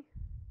marry.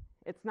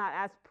 It's not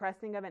as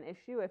pressing of an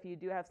issue if you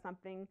do have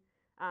something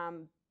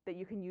that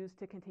you can use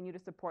to continue to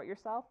support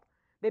yourself.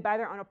 They buy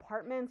their own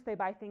apartments. They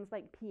buy things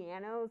like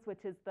pianos,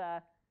 which is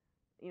the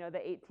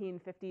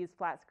 1850s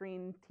flat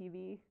screen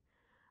TV.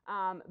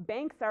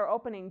 Banks are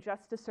opening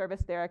just to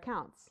service their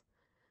accounts.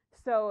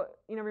 So,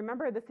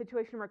 remember the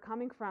situation we're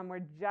coming from,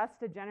 where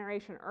just a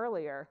generation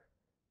earlier,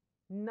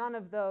 none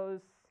of those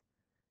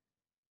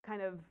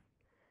kind of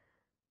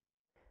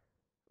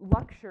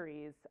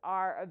luxuries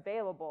are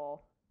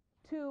available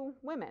to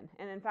women.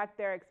 And in fact,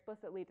 they're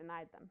explicitly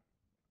denied them.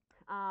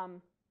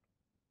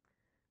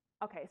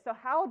 Okay, so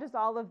how does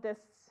all of this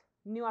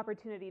new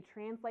opportunity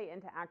translate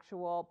into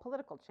actual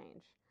political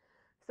change?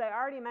 So I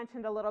already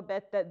mentioned a little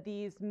bit that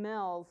these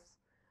mills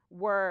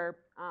were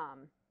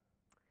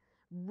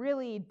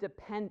really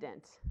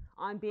dependent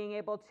on being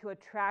able to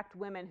attract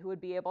women who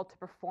would be able to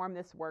perform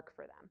this work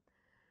for them.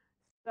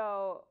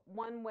 So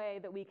one way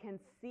that we can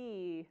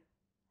see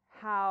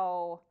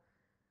how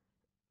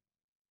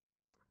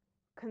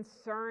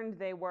concerned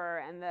they were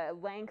and the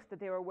lengths that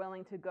they were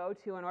willing to go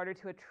to in order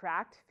to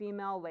attract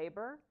female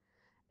labor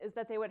is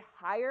that they would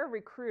hire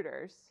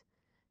recruiters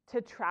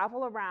to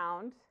travel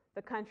around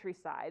the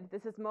countryside.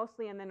 This is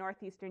mostly in the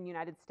northeastern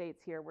United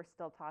States here we're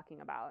still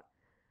talking about.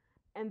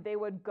 And they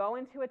would go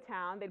into a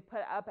town, they'd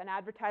put up an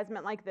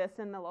advertisement like this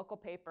in the local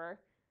paper.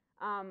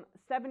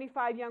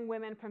 75 young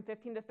women from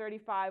 15 to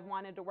 35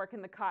 wanted to work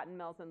in the cotton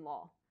mills in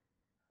Lowell.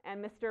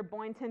 And Mr.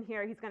 Boynton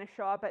here, he's going to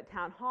show up at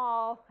town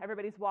hall.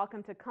 Everybody's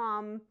welcome to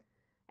come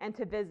and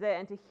to visit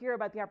and to hear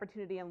about the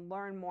opportunity and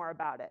learn more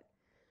about it.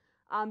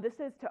 This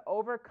is to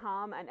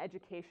overcome an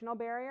educational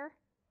barrier,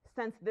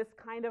 since this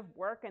kind of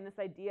work and this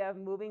idea of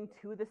moving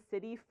to the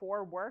city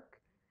for work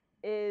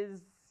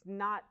is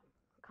not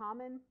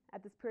common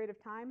at this period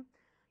of time.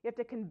 You have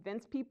to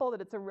convince people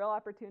that it's a real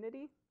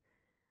opportunity.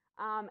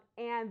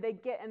 And they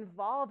get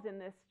involved in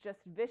this just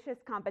vicious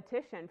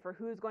competition for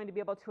who's going to be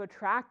able to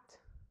attract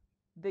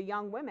the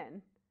young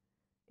women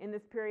in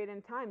this period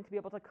in time to be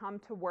able to come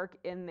to work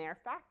in their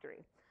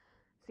factory.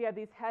 So you have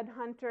these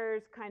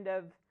headhunters kind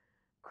of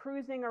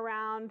cruising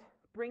around,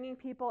 bringing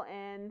people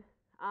in,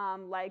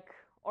 like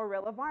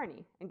Orilla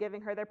Varney, and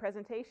giving her their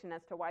presentation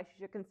as to why she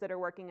should consider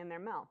working in their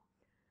mill.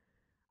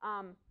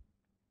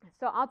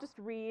 So I'll just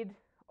read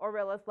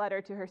Orilla's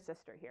letter to her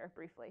sister here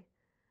briefly.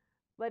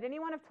 Let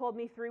anyone have told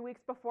me 3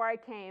 weeks before I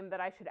came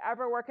that I should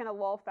ever work in a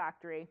Lowell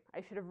factory,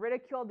 I should have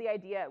ridiculed the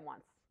idea at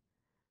once.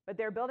 But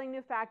they're building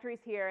new factories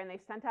here, and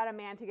they've sent out a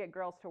man to get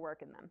girls to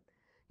work in them.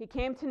 He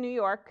came to New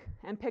York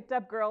and picked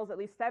up girls, at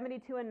least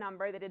 72 in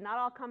number. They did not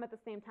all come at the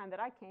same time that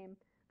I came.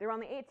 There were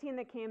only 18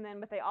 that came then,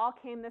 but they all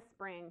came this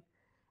spring.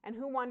 And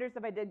who wonders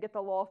if I did get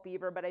the Lowell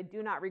fever, but I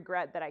do not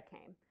regret that I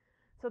came.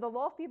 So the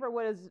Lowell fever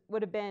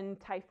would have been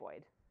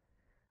typhoid.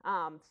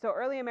 So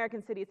early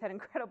American cities had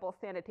incredible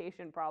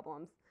sanitation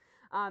problems,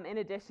 in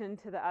addition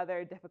to the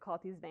other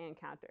difficulties they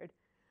encountered.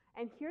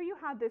 And here you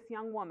have this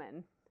young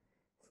woman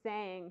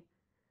saying,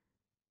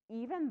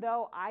 even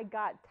though I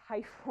got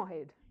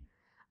typhoid,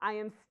 I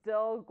am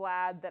still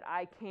glad that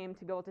I came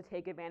to be able to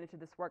take advantage of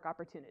this work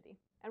opportunity.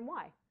 And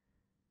why?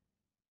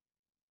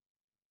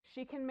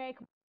 She can make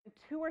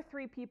 2 or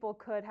 3 people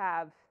could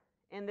have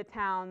in the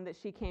town that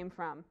she came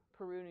from,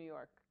 Peru, New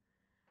York.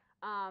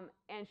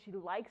 And she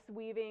likes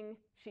weaving.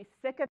 She's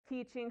sick of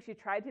teaching. She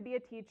tried to be a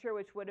teacher,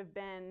 which would have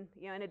been,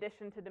 in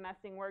addition to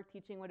domestic work,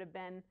 teaching would have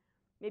been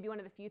maybe one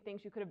of the few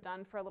things you could have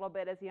done for a little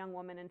bit as a young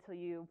woman until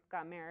you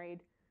got married.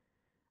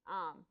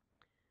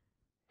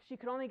 She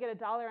could only get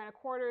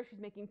 $1.25. She's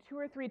making 2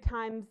 or 3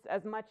 times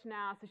as much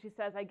now. So she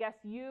says, I guess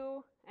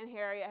you and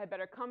Harriet had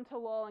better come to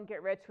Lowell and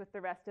get rich with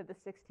the rest of the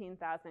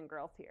 16,000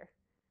 girls here.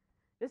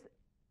 This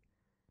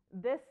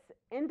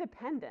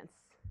independence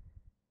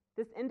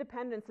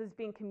is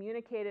being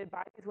communicated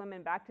by these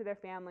women back to their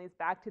families,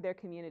 back to their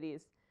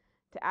communities,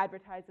 to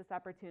advertise this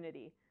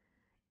opportunity.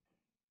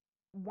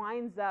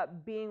 Winds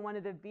up being one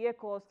of the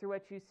vehicles through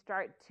which you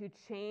start to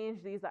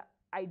change these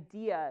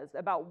ideas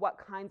about what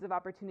kinds of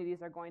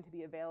opportunities are going to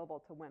be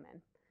available to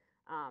women.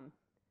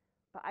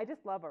 But I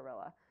just love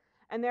Orilla.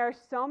 And there are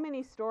so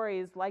many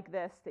stories like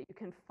this that you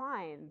can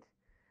find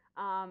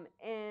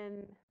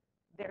in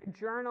their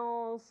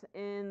journals,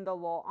 in the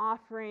Lowell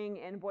Offering,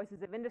 in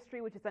Voices of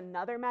Industry, which is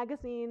another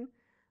magazine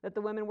that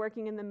the women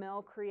working in the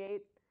mill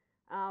create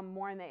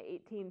more in the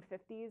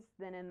 1850s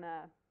than in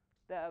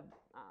the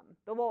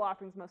wool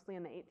offerings mostly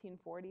in the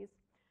 1840s.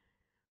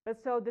 But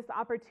so this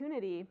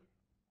opportunity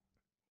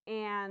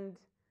and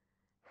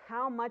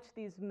how much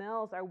these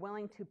mills are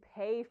willing to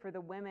pay for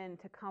the women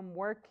to come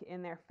work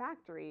in their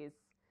factories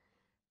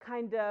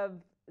kind of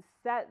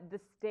set the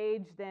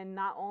stage then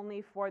not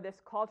only for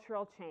this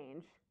cultural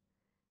change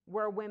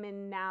where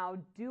women now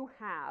do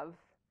have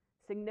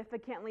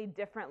significantly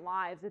different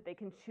lives that they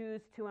can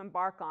choose to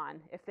embark on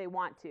if they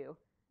want to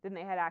than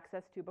they had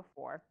access to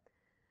before,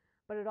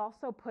 but it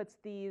also puts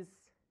these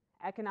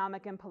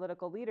economic and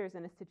political leaders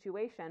in a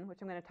situation, which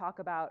I'm going to talk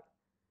about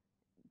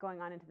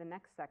going on into the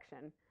next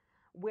section,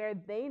 where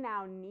they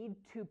now need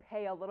to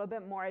pay a little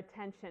bit more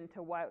attention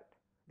to what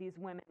these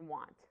women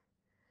want.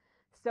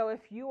 So if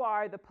you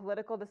are the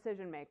political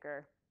decision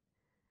maker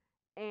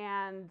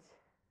and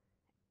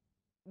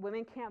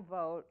women can't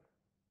vote,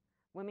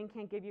 women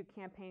can't give you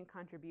campaign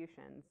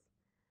contributions,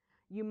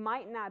 you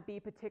might not be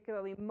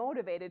particularly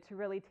motivated to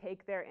really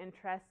take their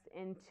interests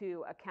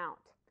into account.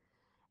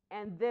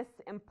 And this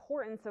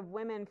importance of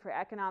women for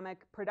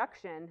economic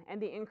production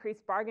and the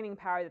increased bargaining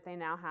power that they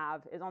now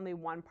have is only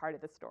one part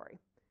of the story.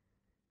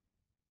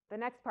 The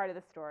next part of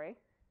the story,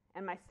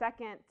 and my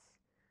second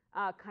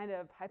kind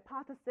of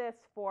hypothesis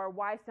for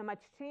why so much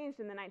changed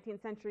in the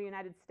 19th century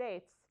United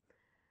States,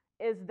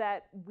 is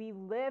that we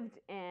lived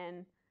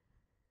in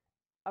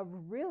a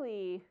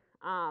really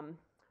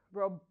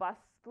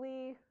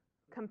robustly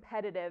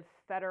competitive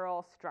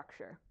federal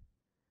structure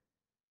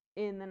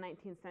in the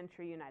 19th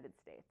century United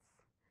States.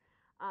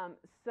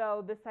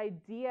 So this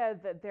idea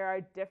that there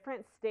are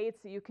different states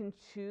that you can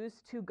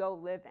choose to go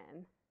live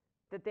in,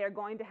 that they're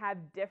going to have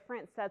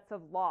different sets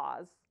of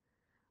laws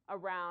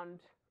around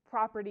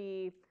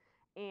property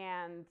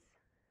and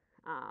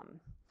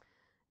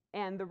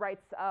the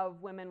rights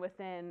of women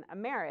within a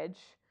marriage,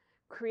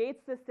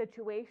 creates this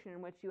situation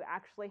in which you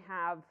actually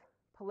have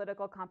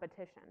political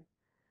competition.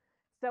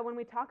 So when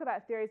we talk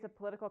about theories of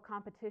political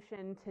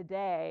competition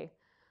today,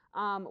 there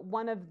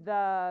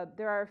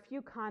are a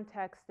few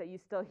contexts that you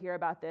still hear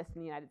about this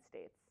in the United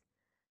States.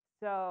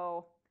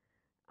 So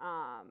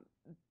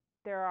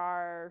there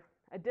are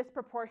a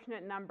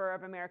disproportionate number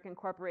of American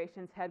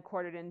corporations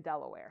headquartered in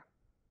Delaware.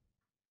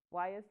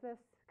 Why is this?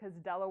 Because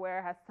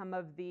Delaware has some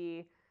of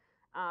the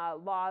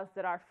laws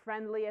that are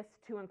friendliest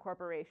to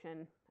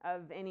incorporation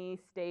of any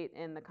state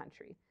in the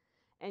country.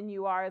 And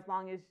you are, as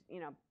long as,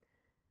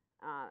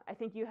 I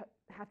think you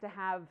have to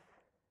have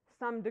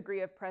some degree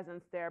of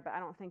presence there, but I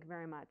don't think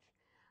very much.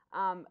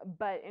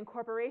 But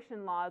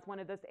incorporation law is one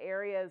of those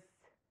areas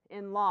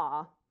in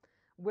law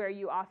where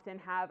you often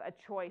have a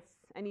choice,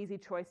 an easy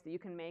choice that you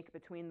can make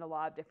between the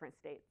law of different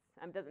states.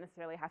 It doesn't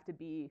necessarily have to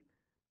be,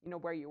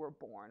 where you were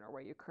born or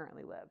where you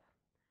currently live.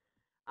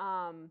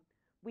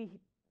 We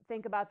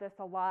think about this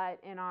a lot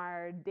in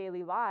our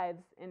daily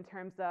lives in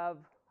terms of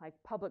like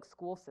public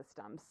school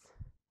systems,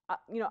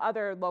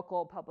 other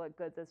local public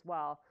goods as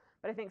well.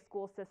 But I think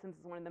school systems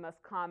is one of the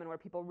most common where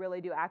people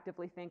really do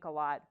actively think a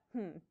lot,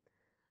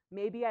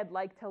 maybe I'd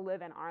like to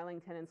live in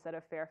Arlington instead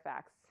of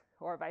Fairfax,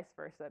 or vice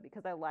versa,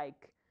 because I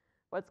like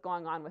what's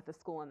going on with the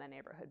school in the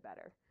neighborhood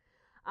better.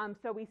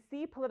 So we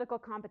see political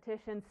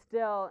competition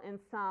still in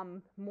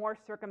some more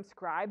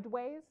circumscribed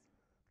ways.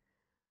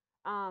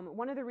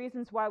 One of the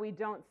reasons why we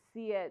don't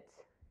see it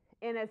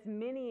in as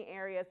many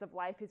areas of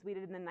life as we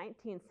did in the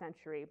 19th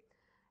century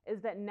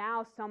is that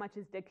now so much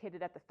is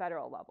dictated at the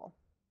federal level.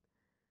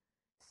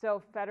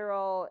 So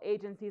federal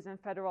agencies and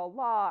federal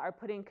law are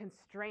putting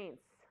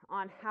constraints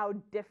on how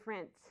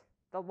different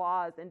the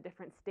laws in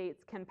different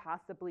states can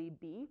possibly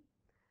be.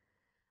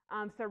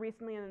 So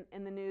recently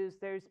in the news,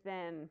 there's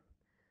been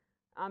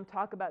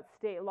talk about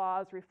state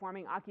laws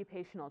reforming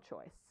occupational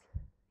choice.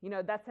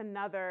 That's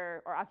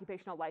another, or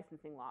occupational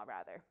licensing law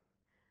rather.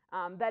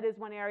 That is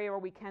one area where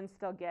we can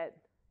still get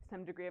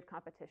some degree of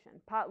competition.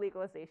 Pot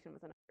legalization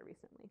was another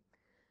recently.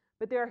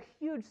 But there are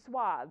huge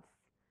swaths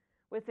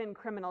within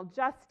criminal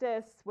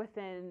justice,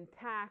 within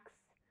tax,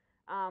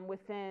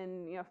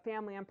 within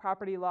family and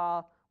property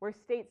law, where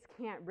states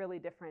can't really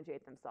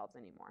differentiate themselves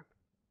anymore.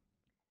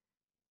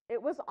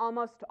 It was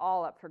almost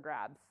all up for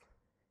grabs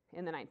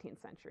in the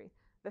 19th century.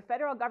 The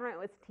federal government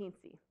was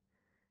teensy.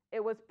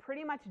 It was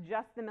pretty much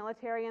just the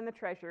military and the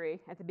treasury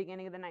at the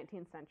beginning of the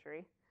 19th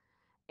century.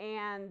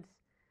 And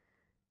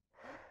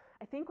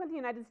I think when the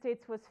United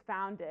States was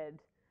founded,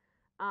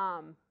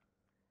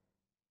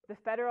 the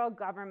federal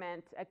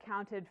government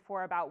accounted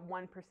for about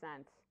 1%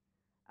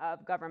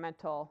 of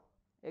governmental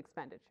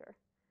expenditure.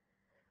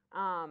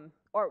 The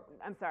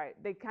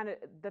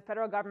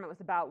federal government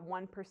was about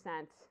 1%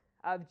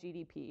 of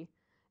GDP.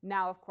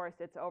 Now, of course,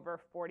 it's over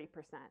 40%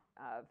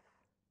 of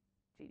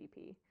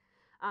GDP.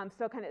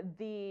 So kind of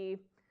the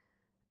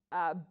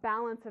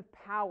balance of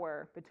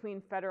power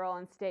between federal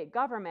and state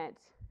government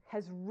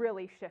has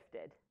really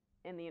shifted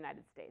in the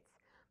United States.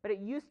 But it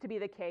used to be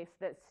the case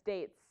that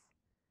states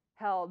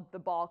held the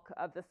bulk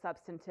of the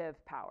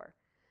substantive power,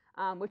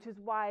 which is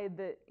why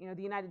the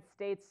United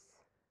States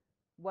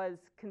was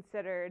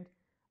considered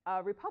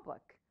a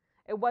republic.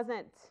 It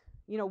wasn't,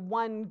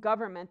 one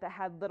government that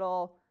had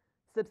little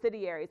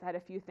subsidiaries, had a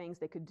few things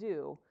they could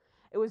do.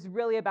 It was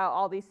really about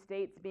all these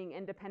states being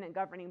independent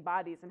governing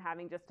bodies and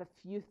having just a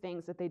few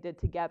things that they did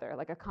together,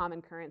 like a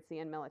common currency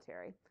and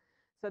military.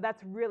 So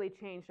that's really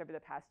changed over the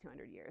past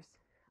 200 years.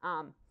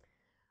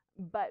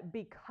 But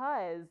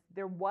because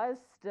there was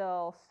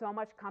still so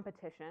much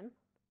competition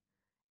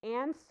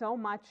and so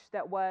much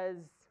that was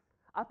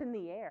up in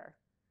the air,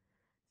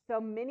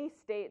 so many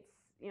states,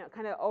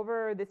 kind of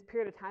over this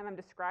period of time I'm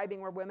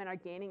describing where women are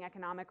gaining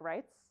economic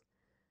rights,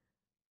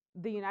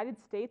 the United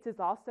States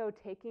is also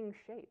taking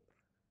shape.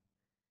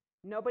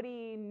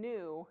 Nobody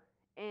knew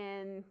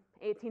in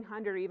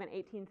 1800 or even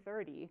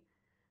 1830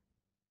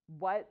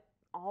 what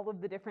all of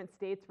the different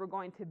states were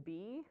going to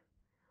be.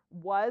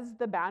 Was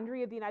the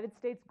boundary of the United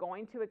States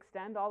going to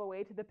extend all the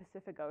way to the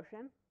Pacific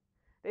Ocean?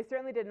 They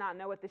certainly did not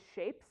know what the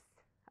shapes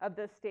of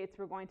the states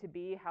were going to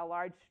be, how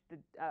large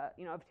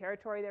of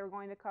territory they were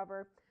going to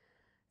cover.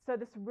 So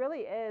this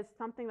really is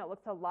something that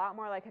looks a lot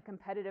more like a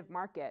competitive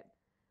market,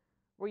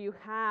 where you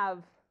have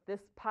this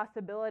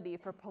possibility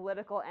for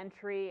political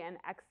entry and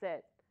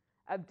exit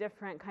of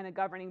different kind of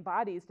governing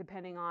bodies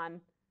depending on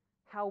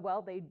how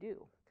well they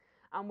do.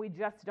 We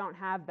just don't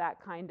have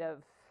that kind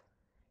of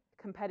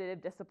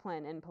competitive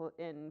discipline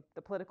in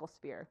the political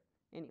sphere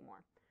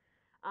anymore.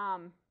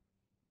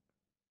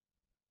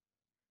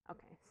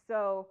 Okay,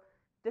 so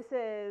this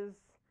is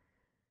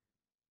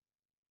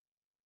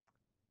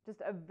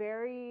just a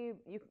very,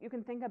 you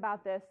can think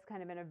about this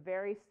kind of in a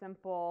very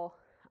simple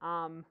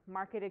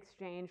market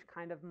exchange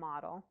kind of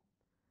model.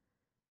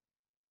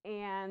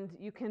 And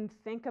you can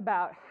think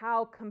about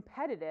how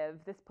competitive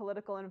this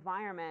political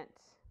environment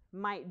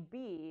might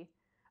be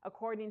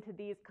according to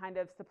these kind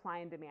of supply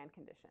and demand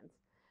conditions.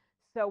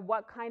 So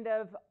what kind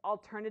of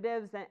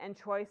alternatives and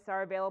choice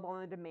are available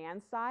on the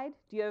demand side?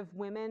 Do you have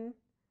women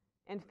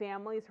and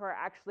families who are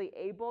actually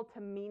able to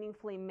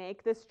meaningfully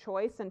make this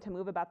choice and to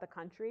move about the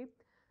country?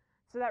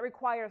 So that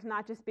requires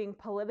not just being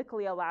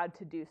politically allowed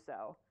to do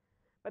so,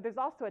 but there's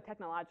also a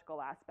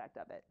technological aspect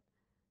of it.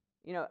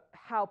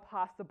 How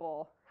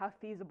possible, how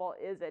feasible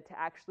is it to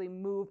actually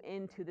move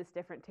into this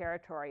different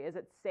territory? Is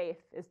it safe?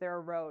 Is there a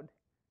road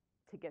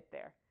to get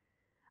there?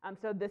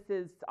 So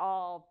these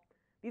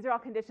are all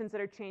conditions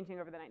that are changing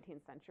over the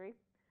 19th century.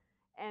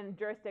 And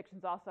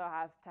jurisdictions also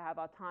have to have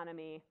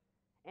autonomy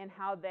in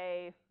how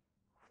they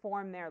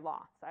form their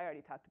law. So I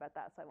already talked about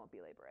that, so I won't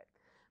belabor it.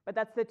 But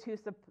that's the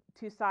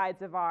two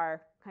sides of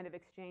our kind of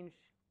exchange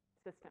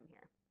system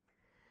here.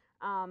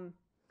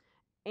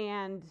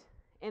 And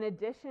in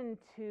addition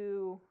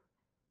to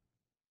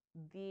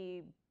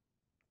the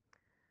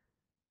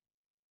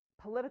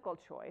political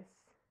choice,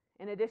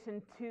 in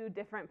addition to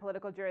different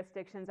political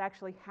jurisdictions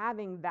actually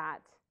having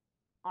that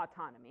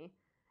autonomy,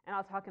 and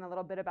I'll talk in a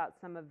little bit about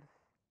some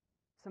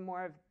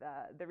more of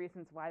the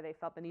reasons why they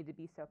felt the need to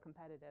be so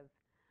competitive.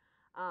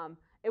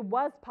 It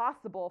was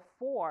possible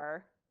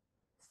for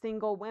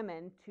single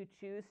women to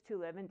choose to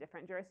live in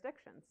different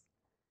jurisdictions.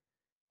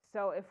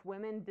 So if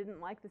women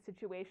didn't like the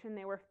situation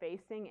they were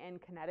facing in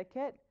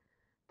Connecticut,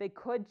 they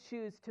could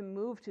choose to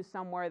move to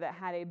somewhere that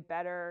had a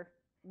better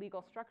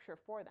legal structure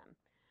for them.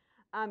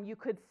 You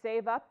could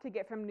save up to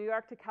get from New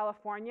York to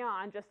California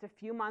on just a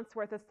few months'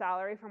 worth of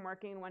salary from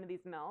working in one of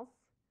these mills.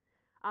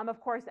 Of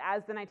course,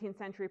 as the 19th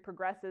century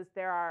progresses,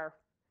 there are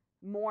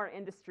more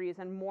industries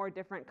and more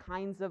different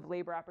kinds of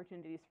labor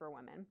opportunities for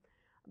women.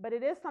 But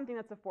it is something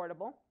that's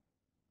affordable.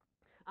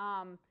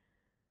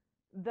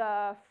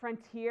 The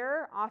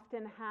frontier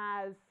often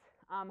has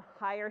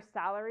higher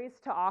salaries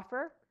to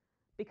offer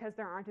because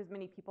there aren't as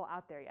many people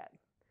out there yet.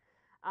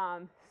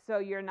 So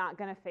you're not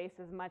going to face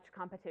as much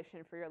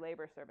competition for your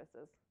labor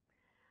services.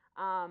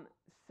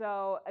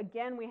 So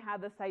again, we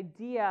have this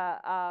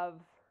idea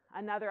of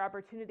another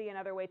opportunity,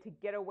 another way to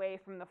get away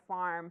from the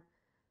farm,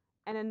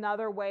 and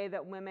another way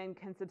that women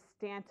can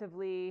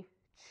substantively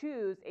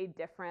choose a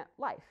different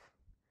life.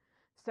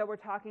 So we're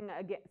talking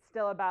again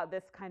still about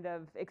this kind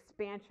of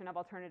expansion of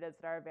alternatives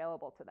that are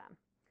available to them.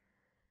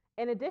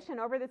 In addition,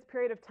 over this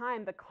period of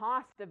time, the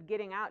cost of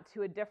getting out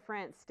to a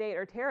different state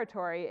or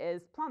territory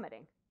is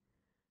plummeting.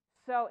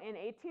 So in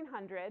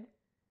 1800,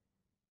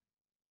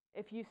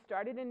 if you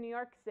started in New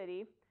York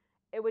City,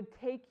 it would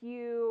take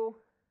you,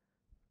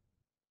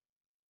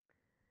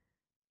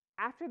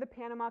 after the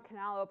Panama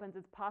Canal opens,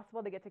 it's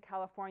possible to get to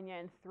California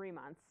in 3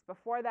 months.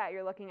 Before that,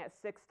 you're looking at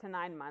 6 to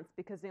 9 months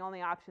because the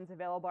only options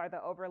available are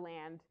the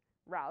overland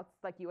routes,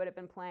 like you would have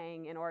been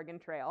playing in Oregon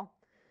Trail.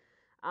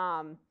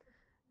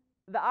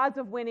 The odds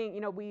of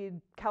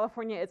winning,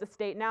 California is a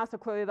state now, so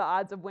clearly the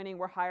odds of winning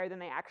were higher than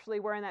they actually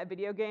were in that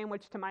video game,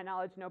 which to my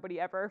knowledge, nobody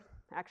ever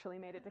actually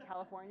made it to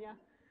California.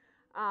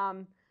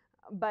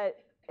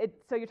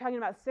 So you're talking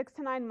about 6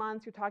 to 9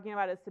 months, you're talking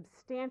about a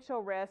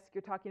substantial risk,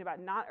 you're talking about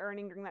not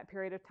earning during that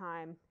period of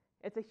time.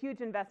 It's a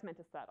huge investment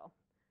to settle.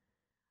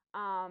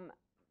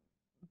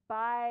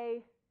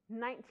 By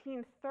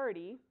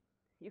 1930,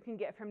 you can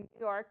get from New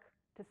York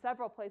to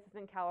several places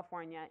in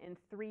California in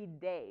 3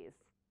 days.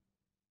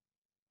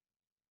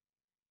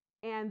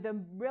 And the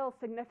real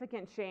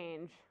significant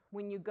change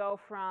when you go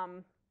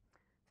from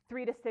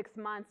 3 to 6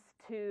 months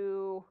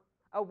to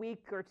a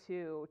week or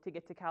two to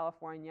get to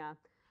California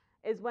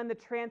is when the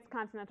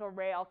transcontinental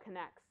rail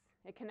connects.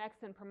 It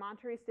connects in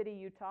Promontory City,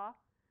 Utah.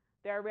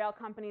 There are rail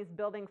companies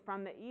building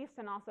from the east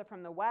and also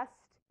from the west.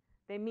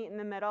 They meet in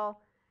the middle,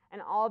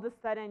 and all of a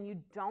sudden you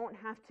don't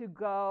have to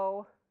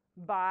go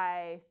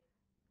by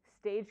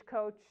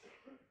stagecoach.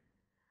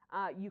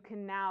 You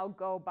can now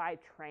go by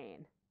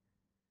train.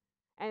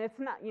 And it's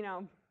not, you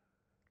know,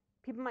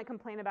 people might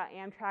complain about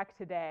Amtrak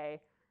today,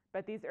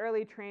 but these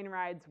early train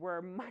rides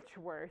were much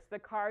worse. The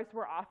cars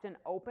were often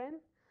open,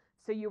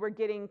 so you were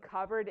getting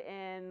covered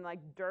in like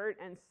dirt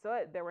and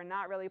soot. There were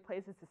not really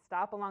places to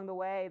stop along the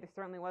way. There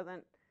certainly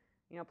wasn't,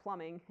 you know,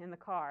 plumbing in the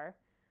car.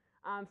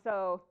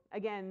 So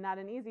again, not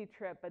an easy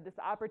trip, but this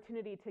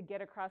opportunity to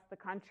get across the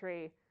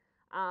country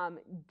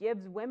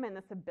gives women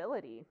this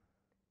ability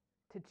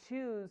to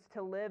choose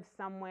to live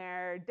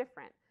somewhere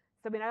different.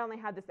 So we not only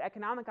had this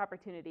economic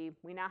opportunity,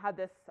 we now have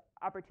this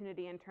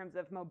opportunity in terms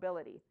of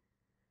mobility,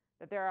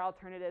 that there are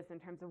alternatives in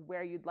terms of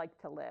where you'd like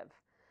to live.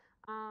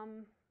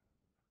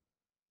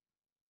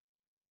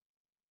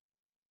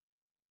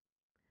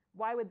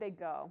 Why would they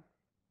go?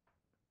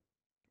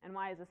 And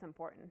why is this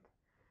important?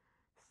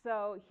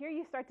 So here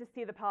you start to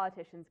see the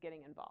politicians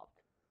getting involved.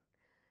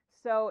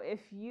 So if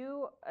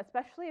you,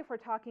 especially if we're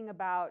talking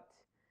about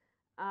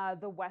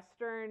the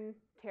western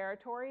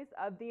territories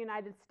of the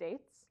United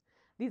States,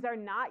 these are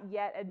not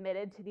yet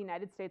admitted to the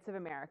United States of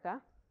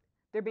America.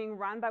 They're being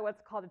run by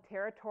what's called a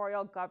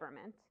territorial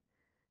government.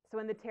 So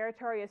when the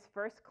territory is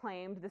first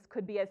claimed, this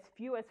could be as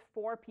few as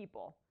 4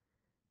 people.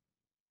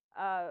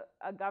 A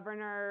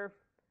governor,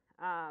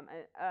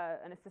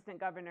 an assistant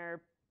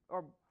governor,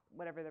 or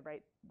whatever the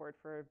right word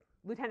for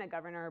lieutenant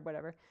governor or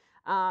whatever,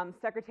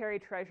 secretary,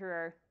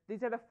 treasurer.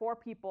 These are the 4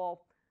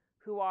 people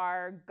who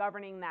are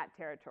governing that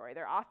territory.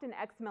 They're often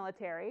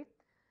ex-military.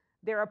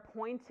 They're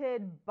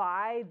appointed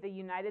by the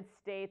United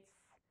States,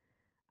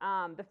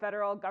 the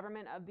federal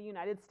government of the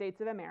United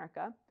States of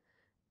America.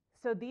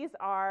 So these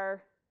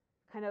are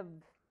kind of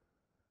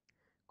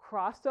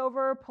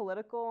crossover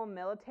political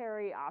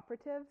military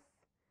operatives,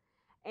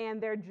 and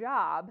their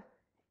job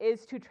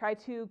is to try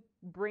to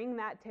bring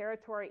that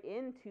territory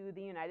into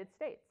the United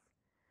States.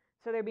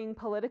 So they're being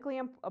politically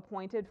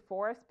appointed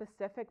for a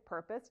specific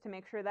purpose, to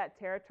make sure that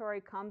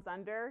territory comes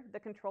under the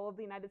control of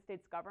the United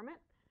States government,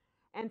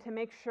 and to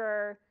make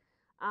sure,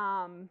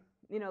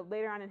 you know,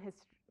 later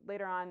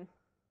on,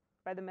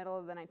 by the middle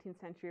of the 19th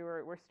century,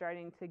 we're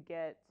starting to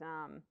get,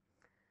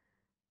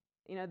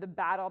 you know, the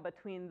battle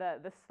between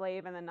the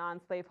slave and the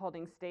non-slave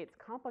holding states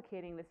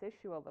complicating this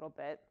issue a little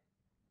bit.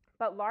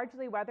 But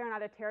largely, whether or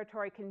not a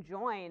territory can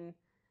join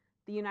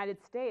the United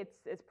States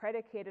is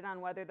predicated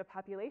on whether the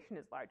population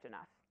is large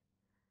enough.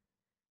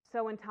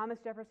 So when Thomas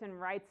Jefferson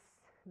writes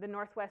the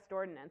Northwest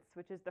Ordinance,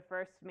 which is the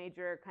first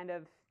major kind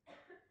of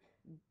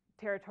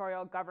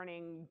territorial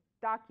governing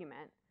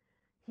document,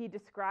 he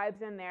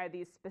describes in there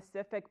these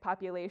specific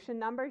population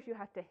numbers you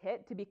have to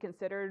hit to be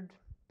considered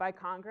by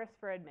Congress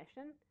for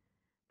admission.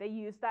 They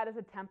use that as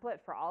a template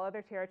for all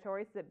other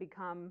territories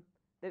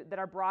that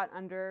are brought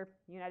under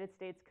United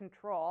States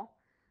control.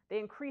 They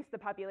increase the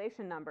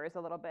population numbers a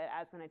little bit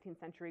as the 19th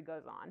century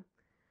goes on.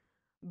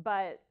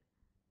 But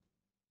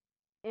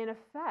in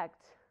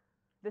effect,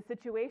 the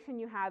situation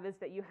you have is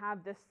that you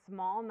have this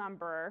small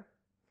number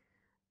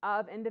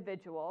of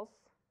individuals,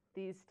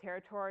 these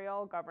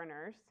territorial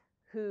governors,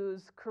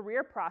 whose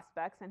career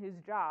prospects and whose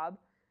job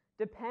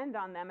depend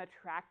on them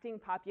attracting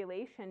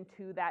population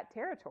to that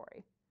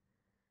territory.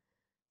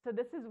 So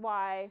this is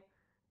why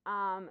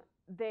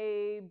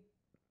they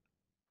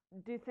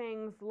do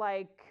things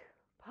like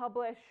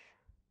publish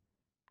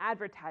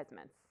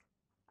advertisements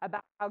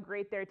about how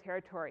great their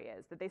territory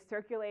is, that they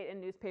circulate in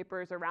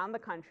newspapers around the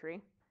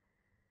country.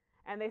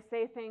 And they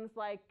say things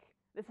like,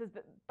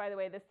 by the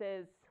way, this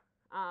is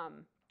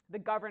the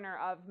governor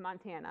of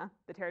Montana,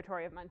 the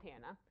territory of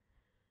Montana,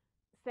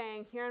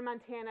 saying here in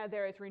Montana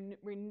there is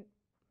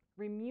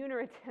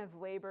remunerative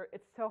labor.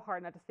 It's so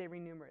hard not to say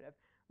remunerative.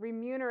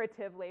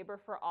 Remunerative labor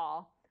for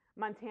all.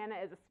 Montana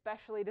is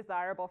especially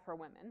desirable for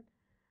women.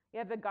 You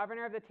have the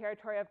governor of the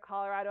territory of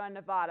Colorado and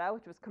Nevada,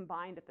 which was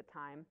combined at the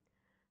time,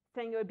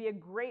 saying it would be a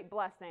great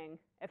blessing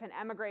if an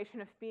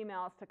emigration of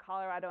females to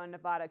Colorado and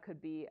Nevada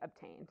could be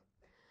obtained.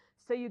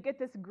 So you get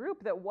this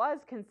group that was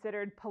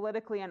considered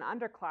politically an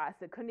underclass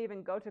that couldn't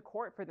even go to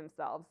court for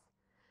themselves.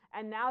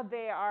 And now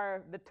they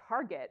are the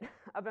target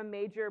of a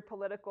major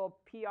political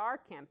PR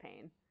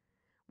campaign,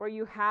 where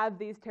you have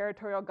these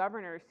territorial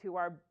governors who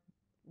are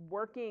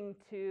working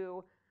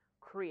to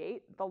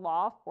create the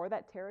law for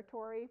that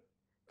territory,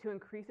 to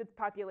increase its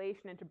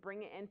population and to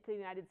bring it into the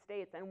United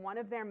States. And one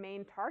of their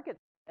main targets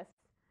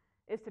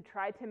is to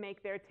try to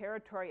make their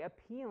territory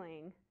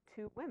appealing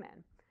to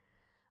women.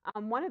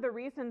 One of the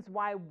reasons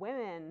why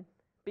women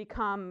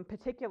become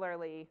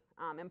particularly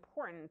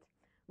important,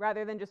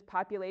 rather than just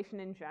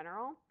population in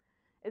general,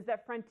 is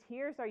that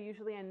frontiers are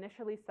usually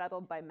initially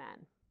settled by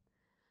men.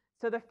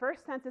 So the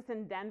first census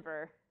in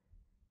Denver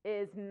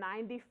is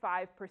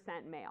 95%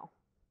 male.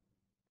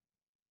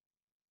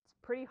 It's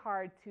pretty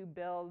hard to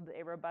build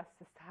a robust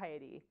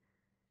society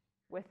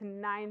with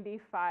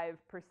 95%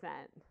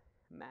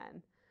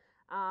 men.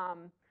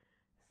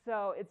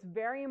 So it's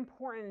very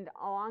important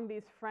along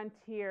these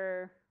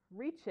frontier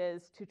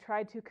reaches to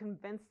try to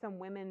convince some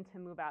women to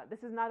move out.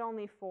 This is not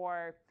only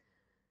for,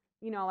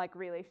 like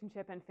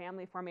relationship and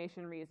family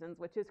formation reasons,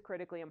 which is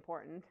critically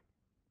important,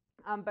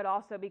 but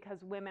also because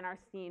women are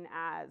seen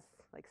as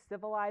like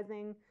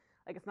civilizing,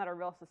 like it's not a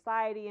real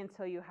society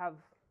until you have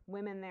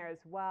women there as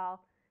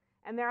well.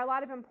 And there are a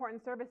lot of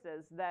important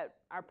services that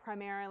are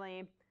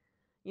primarily,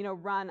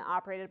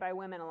 operated by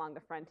women along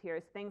the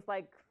frontiers, things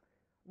like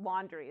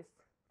laundries,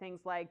 things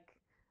like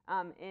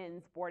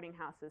inns, boarding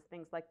houses,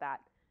 things like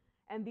that.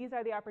 And these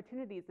are the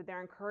opportunities that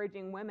they're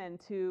encouraging women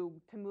to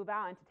move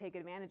out and to take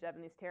advantage of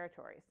in these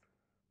territories.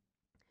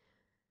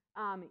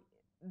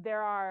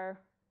 There are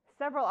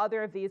several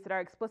other of these that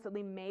are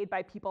explicitly made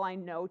by people I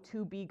know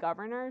to be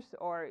governors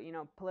or,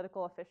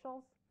 political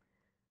officials.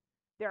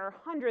 There are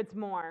hundreds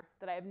more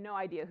that I have no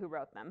idea who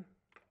wrote them,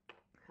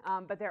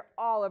 but they're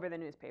all over the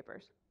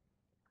newspapers.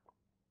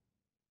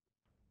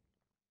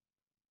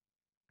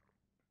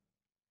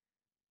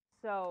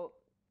 So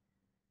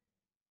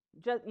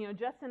just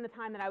in the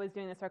time that I was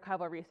doing this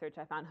archival research,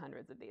 I found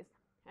hundreds of these.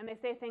 And they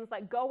say things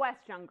like, "Go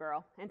west, young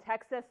girl." In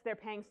Texas, they're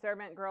paying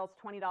servant girls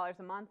 $20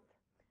 a month.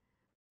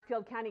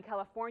 Field County,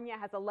 California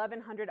has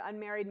 1,100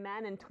 unmarried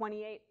men and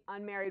 28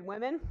 unmarried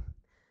women.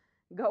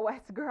 Go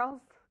west,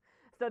 girls.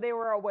 So they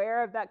were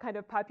aware of that kind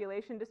of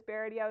population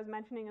disparity I was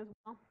mentioning as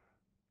well.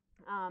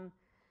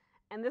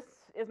 And this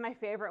is my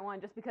favorite one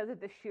just because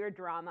of the sheer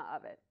drama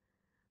of it.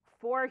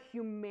 "For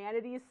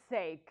humanity's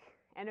sake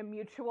and a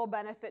mutual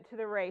benefit to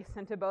the race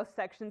and to both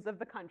sections of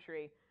the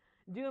country,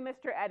 do,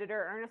 Mr.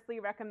 Editor, earnestly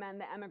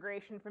recommend the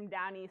emigration from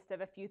down east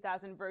of a few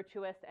thousand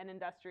virtuous and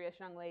industrious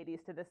young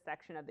ladies to this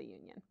section of the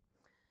Union."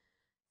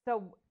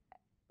 So,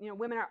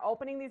 women are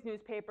opening these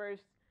newspapers.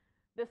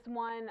 This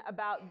one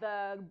about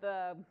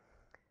the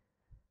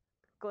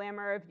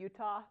glamour of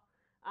Utah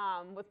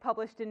was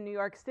published in New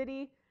York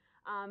City.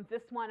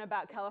 This one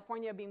about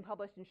California being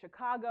published in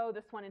Chicago.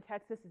 This one in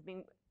Texas is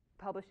being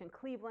published in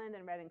Cleveland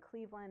and read in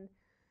Cleveland.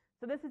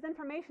 So this is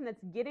information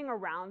that's getting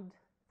around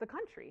the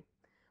country.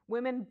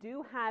 Women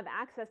do have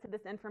access to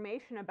this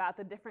information about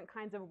the different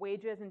kinds of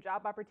wages and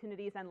job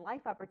opportunities and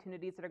life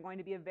opportunities that are going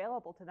to be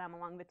available to them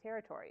along the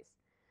territories.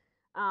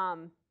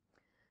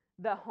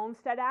 The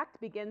Homestead Act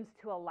begins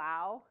to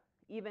allow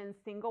even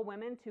single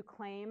women to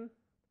claim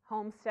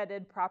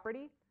homesteaded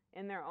property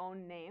in their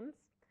own names.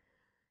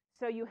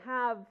 So you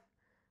have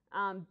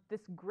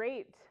this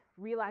great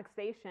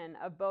relaxation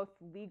of both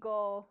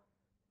legal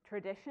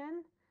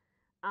tradition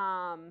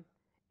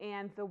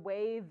and the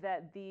way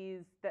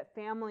that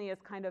family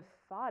is kind of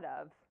thought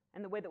of,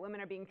 and the way that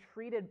women are being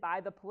treated by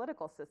the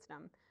political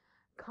system,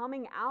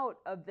 coming out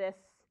of this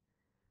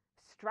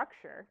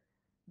structure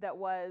that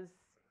was,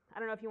 I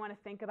don't know if you want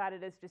to think about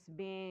it as just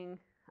being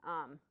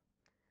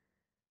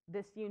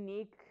this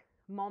unique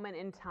moment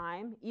in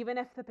time. Even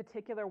if the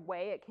particular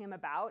way it came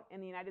about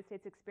in the United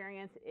States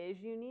experience is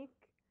unique,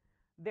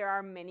 there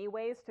are many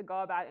ways to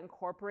go about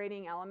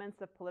incorporating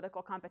elements of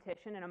political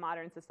competition in a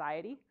modern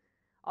society.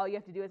 All you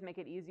have to do is make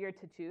it easier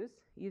to choose,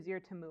 easier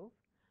to move.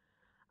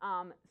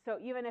 So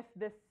even if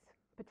this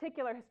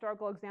particular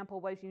historical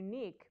example was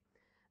unique,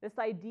 this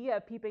idea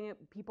of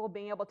people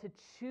being able to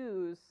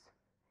choose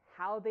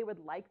how they would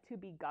like to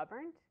be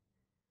governed,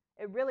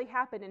 it really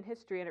happened in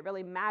history, and it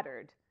really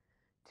mattered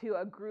to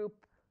a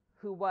group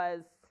who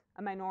was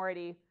a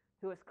minority,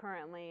 who is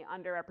currently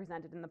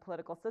underrepresented in the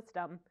political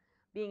system,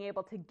 being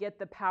able to get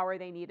the power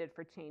they needed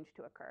for change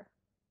to occur.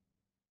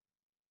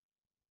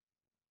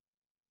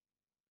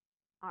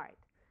 All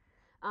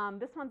right,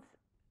 this one's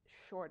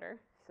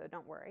shorter, so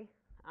don't worry.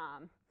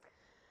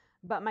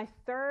 But my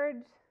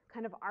third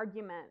kind of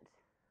argument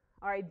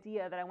or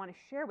idea that I want to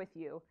share with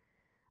you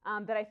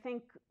that I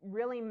think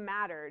really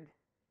mattered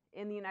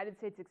in the United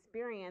States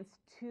experience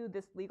to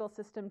this legal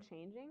system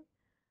changing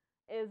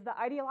is the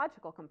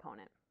ideological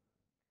component.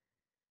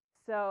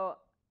 So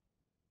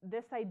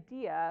this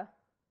idea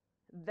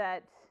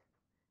that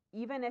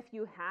even if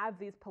you have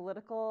these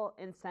political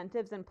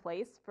incentives in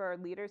place for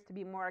leaders to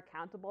be more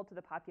accountable to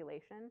the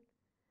population,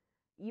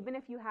 even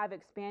if you have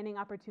expanding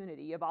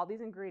opportunity, you have all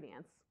these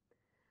ingredients,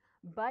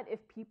 but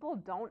if people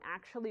don't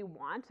actually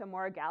want a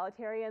more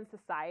egalitarian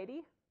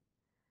society,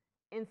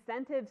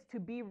 incentives to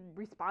be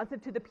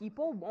responsive to the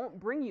people won't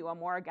bring you a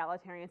more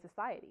egalitarian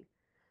society.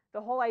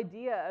 The whole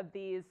idea of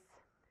these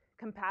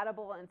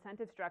compatible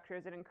incentive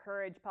structures that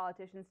encourage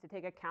politicians to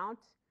take account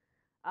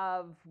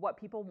of what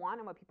people want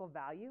and what people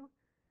value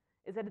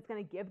is that it's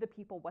going to give the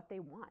people what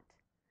they want.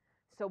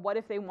 So what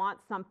if they want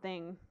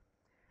something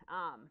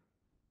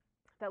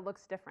that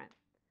looks different,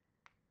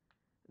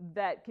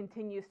 that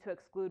continues to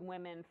exclude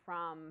women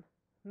from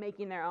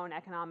making their own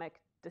economic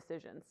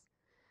decisions?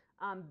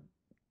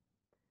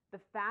 The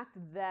fact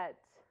that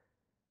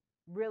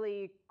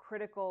really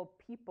critical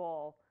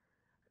people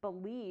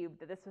believed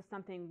that this was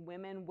something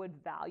women would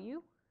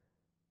value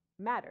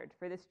mattered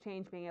for this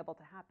change being able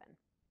to happen.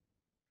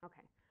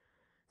 Okay,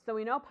 so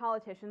we know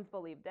politicians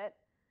believed it.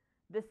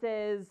 This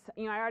is,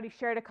 I already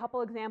shared a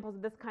couple examples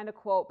of this kind of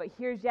quote, but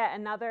here's yet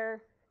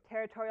another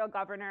territorial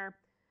governor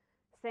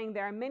saying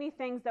there are many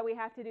things that we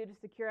have to do to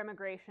secure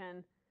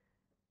immigration.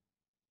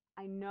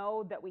 I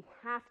know that we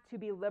have to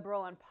be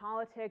liberal in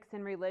politics,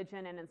 in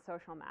religion, and in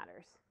social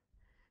matters.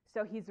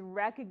 So he's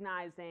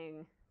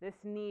recognizing this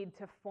need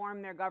to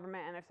form their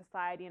government and their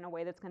society in a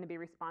way that's going to be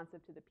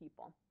responsive to the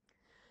people.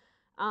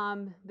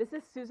 This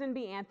is Susan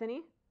B.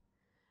 Anthony.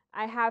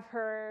 I have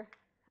her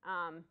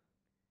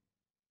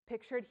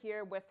pictured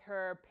here with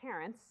her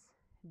parents,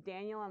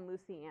 Daniel and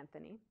Lucy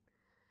Anthony.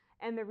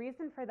 And the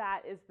reason for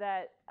that is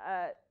that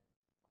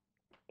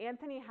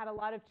Anthony had a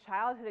lot of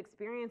childhood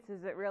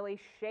experiences that really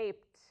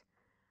shaped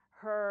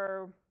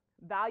her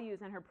values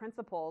and her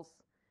principles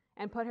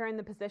and put her in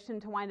the position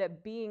to wind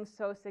up being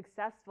so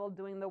successful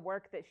doing the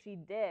work that she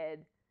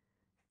did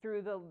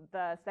through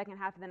the second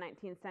half of the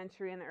 19th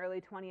century and the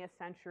early 20th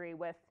century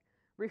with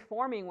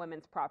reforming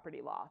women's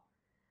property law,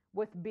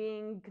 with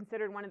being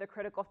considered one of the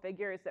critical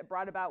figures that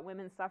brought about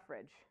women's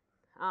suffrage,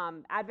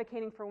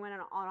 advocating for women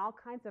on all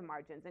kinds of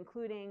margins,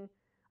 including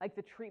like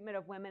the treatment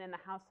of women in the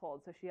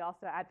household. So she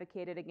also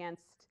advocated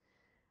against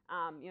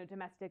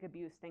domestic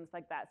abuse, things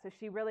like that. So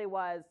she really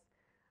was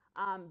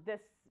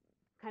this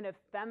kind of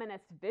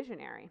feminist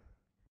visionary.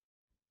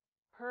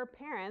 Her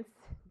parents,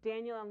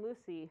 Daniel and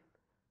Lucy,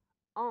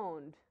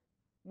 owned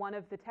one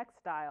of the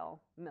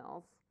textile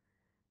mills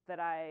that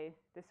I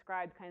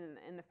described kind of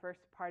in the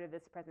first part of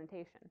this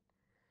presentation.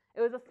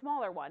 It was a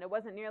smaller one. It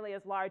wasn't nearly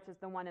as large as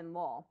the one in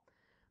Lowell.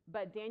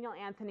 But Daniel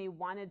Anthony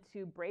wanted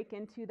to break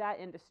into that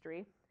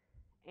industry,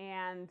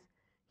 and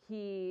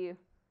he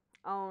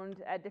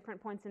owned at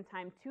different points in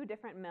time 2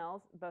 different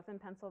mills, both in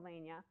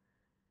Pennsylvania.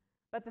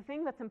 But the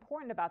thing that's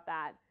important about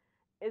that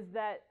is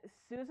that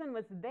Susan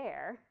was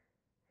there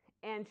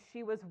and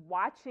she was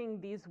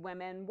watching these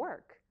women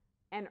work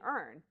and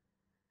earn.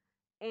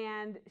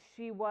 And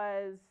she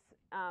was,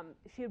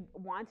 she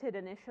wanted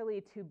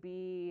initially to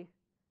be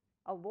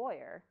a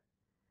lawyer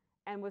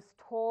and was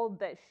told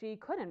that she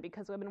couldn't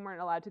because women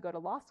weren't allowed to go to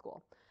law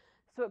school.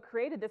 So it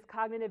created this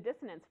cognitive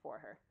dissonance for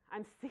her.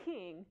 I'm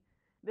seeing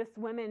this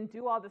women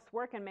do all this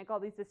work and make all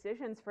these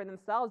decisions for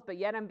themselves, but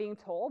yet I'm being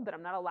told that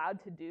I'm not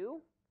allowed to do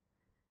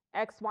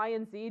X, Y,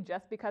 and Z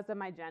just because of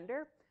my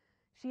gender.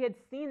 She had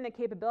seen the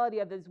capability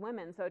of these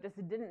women, so it just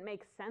didn't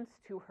make sense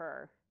to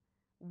her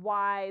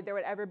why there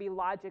would ever be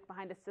logic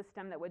behind a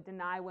system that would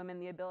deny women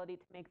the ability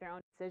to make their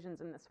own decisions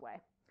in this way.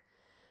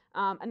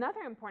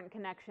 Another important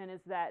connection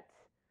is that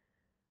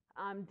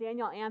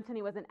Daniel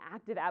Anthony was an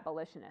active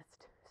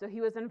abolitionist. So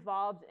he was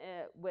involved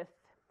with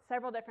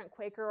several different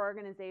Quaker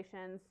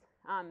organizations.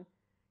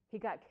 He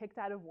got kicked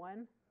out of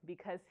one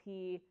because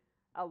he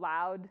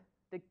allowed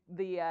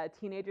the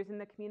teenagers in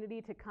the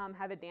community to come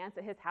have a dance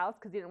at his house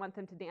because he didn't want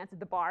them to dance at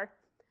the bar.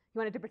 He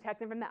wanted to protect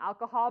them from the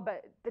alcohol,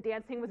 but the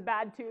dancing was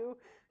bad too.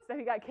 So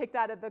he got kicked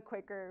out of the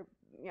Quaker,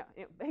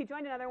 he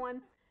joined another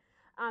one.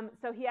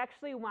 So he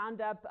actually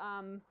wound up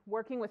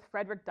working with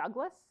Frederick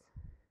Douglass,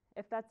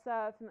 if that's,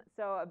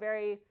 so a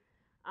very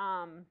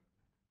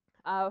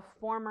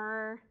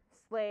former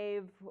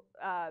slave,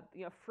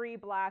 free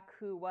black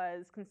who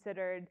was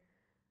considered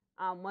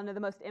one of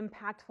the most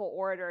impactful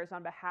orators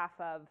on behalf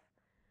of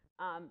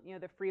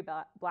the free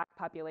black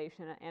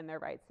population and their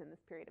rights in this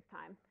period of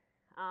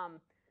time.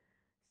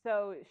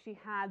 So she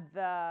had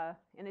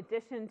in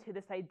addition to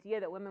this idea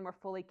that women were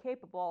fully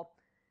capable,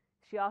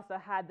 she also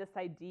had this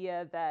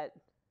idea that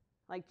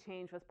like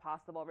change was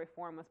possible,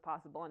 reform was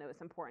possible, and it was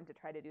important to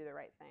try to do the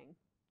right thing.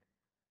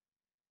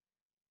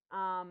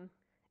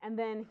 And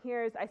then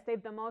I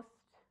saved the most,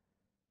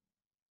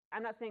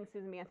 I'm not saying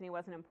Susan B. Anthony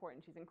wasn't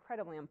important, she's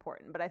incredibly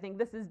important, but I think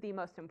this is the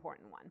most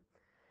important one.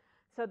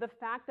 So the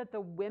fact that the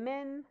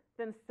women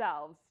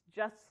themselves,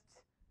 just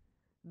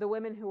the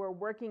women who were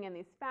working in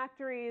these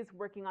factories,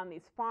 working on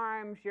these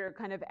farms, your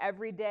kind of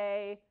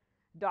everyday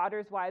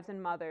daughters, wives,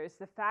 and mothers,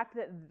 the fact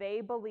that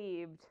they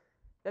believed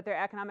that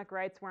their economic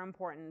rights were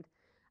important,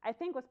 I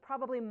think was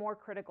probably more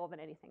critical than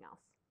anything else.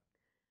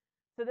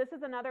 So this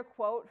is another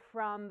quote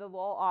from the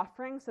Lowell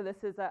Offering. So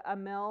this is a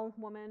mill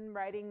woman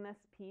writing this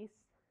piece.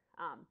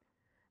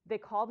 They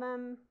call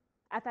them,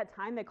 at that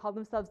time, they called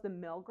themselves the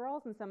mill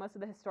girls, and so most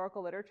of the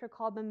historical literature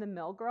called them the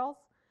mill girls.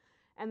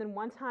 And then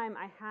one time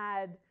I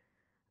had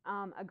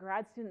a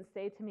grad student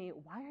say to me,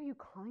 "Why are you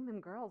calling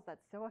them girls?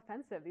 That's so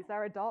offensive. These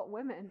are adult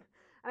women."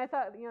 And I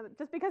thought,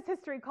 just because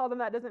history called them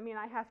that doesn't mean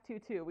I have to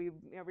too. We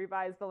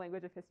revise the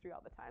language of history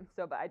all the time.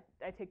 So, but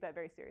I take that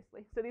very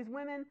seriously. So these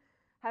women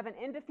have an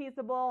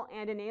indefeasible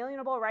and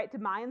inalienable right to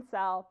buy and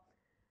sell,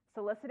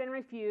 solicit and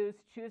refuse,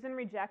 choose and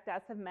reject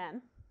as have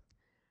men.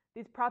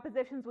 These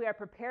propositions we are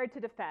prepared to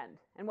defend,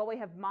 and while we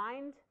have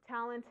mind,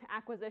 talent,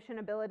 acquisition,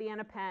 ability,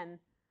 and a pen,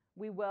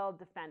 we will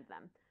defend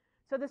them.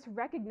 So this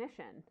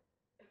recognition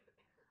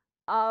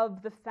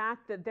of the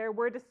fact that there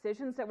were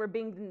decisions that were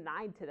being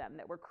denied to them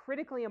that were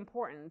critically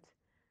important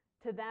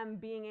to them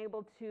being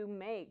able to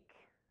make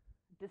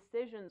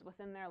decisions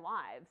within their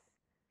lives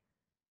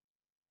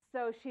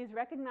So she's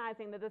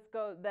recognizing that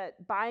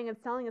that buying and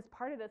selling is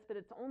part of this, but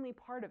it's only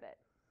part of it.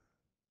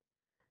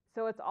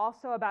 So it's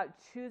also about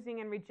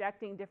choosing and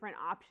rejecting different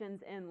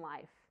options in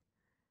life.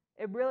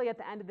 It really, at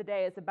the end of the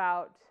day, is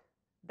about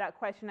that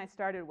question I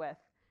started with.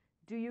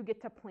 Do you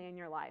get to plan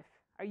your life?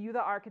 Are you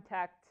the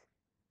architect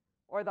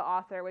or the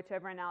author,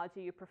 whichever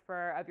analogy you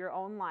prefer, of your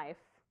own life?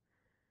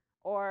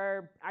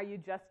 Or are you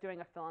just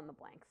doing a fill in the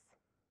blanks?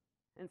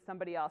 And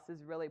somebody else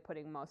is really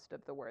putting most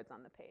of the words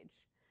on the page.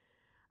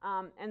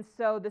 And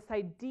so this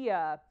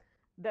idea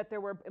that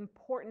there were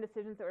important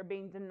decisions that were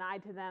being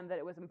denied to them, that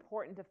it was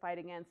important to fight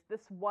against,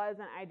 this was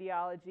an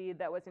ideology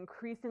that was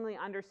increasingly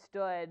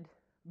understood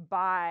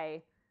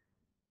by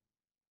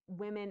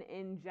women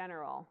in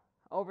general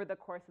over the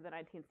course of the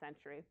 19th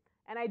century.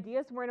 And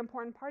ideas were an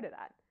important part of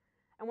that.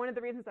 And one of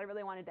the reasons I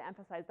really wanted to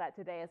emphasize that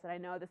today is that I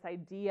know this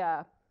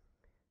idea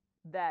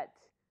that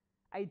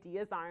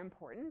ideas are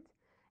important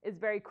is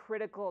very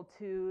critical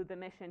to the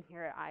mission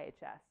here at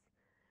IHS.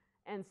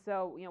 And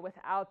so,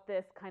 without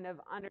this kind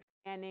of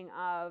understanding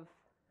of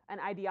an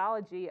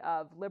ideology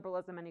of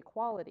liberalism and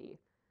equality,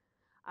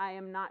 I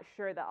am not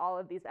sure that all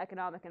of these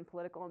economic and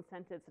political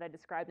incentives that I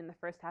described in the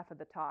first half of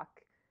the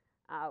talk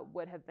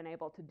would have been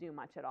able to do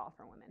much at all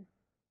for women.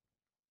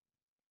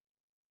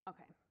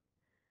 Okay.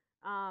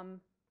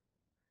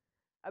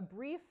 A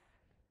brief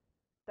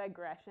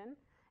digression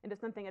into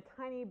something a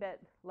tiny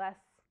bit less,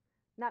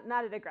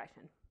 not a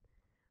digression,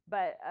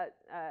 but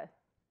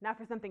now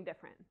for something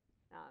different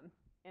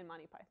in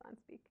Monty Python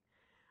speak.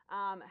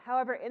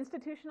 However,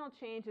 institutional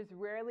change is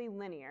rarely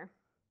linear.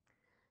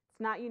 It's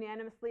not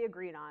unanimously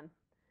agreed on.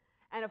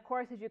 And of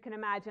course, as you can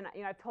imagine,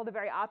 I've told a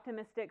very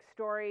optimistic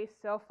story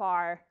so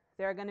far.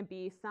 There are going to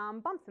be some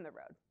bumps in the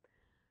road.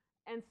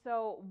 And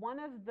so one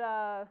of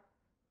the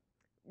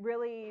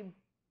really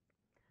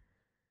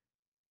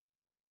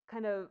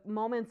kind of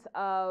moments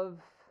of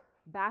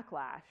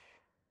backlash,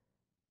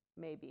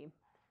 maybe,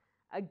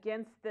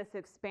 against this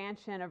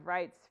expansion of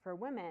rights for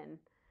women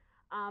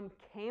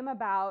came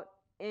about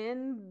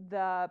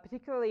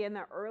particularly in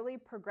the early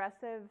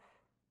progressive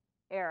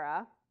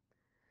era,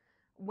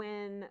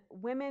 when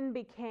women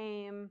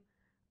became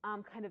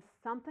kind of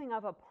something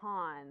of a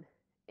pawn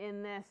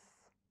in this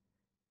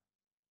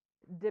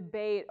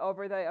debate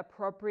over the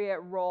appropriate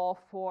role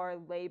for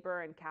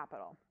labor and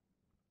capital.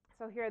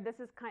 So here, this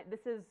is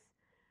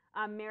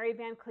Mary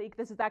Van Cleek.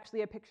 This is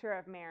actually a picture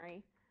of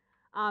Mary.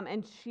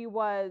 And she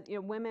was,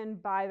 women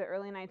by the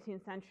early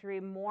 19th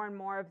century, more and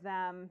more of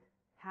them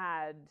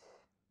had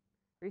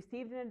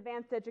received an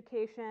advanced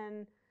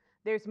education.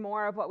 There's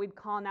more of what we'd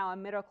call now a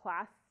middle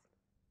class,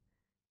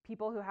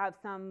 people who have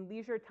some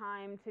leisure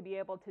time to be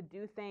able to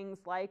do things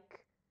like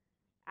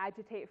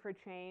agitate for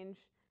change.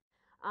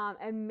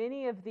 And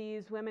many of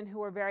these women who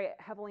were very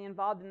heavily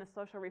involved in the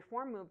social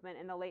reform movement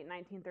in the late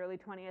 19th, early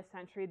 20th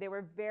century, they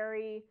were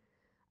very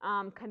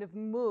kind of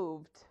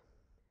moved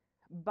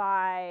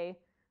by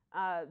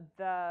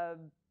the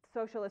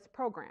socialist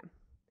program.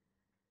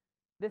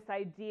 This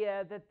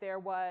idea that there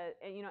was,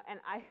 and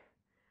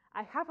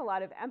I have a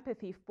lot of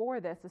empathy for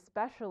this,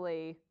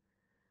 especially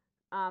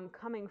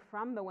coming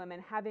from the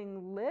women,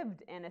 having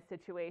lived in a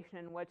situation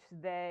in which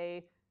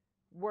they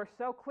were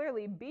so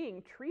clearly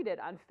being treated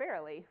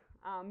unfairly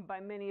by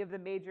many of the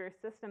major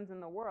systems in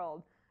the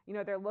world.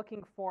 They're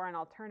looking for an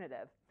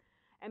alternative.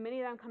 And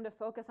many of them come to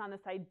focus on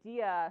this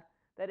idea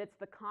that it's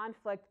the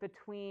conflict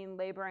between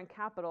labor and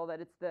capital, that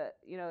it's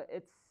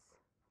it's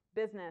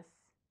business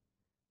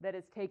that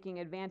is taking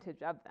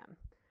advantage of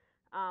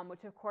them,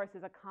 which of course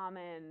is a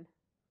common,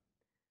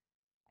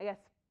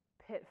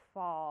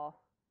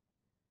 pitfall.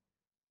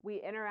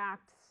 We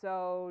interact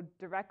so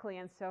directly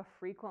and so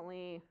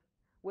frequently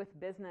with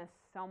business.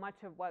 So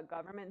much of what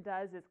government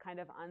does is kind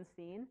of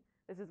unseen.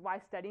 This is why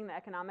studying the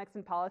economics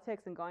and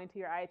politics and going to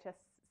your IHS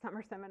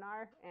summer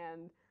seminar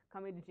and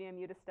coming to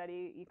GMU to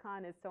study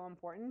econ is so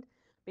important.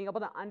 Being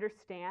able to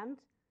understand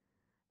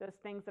those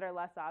things that are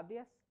less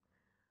obvious.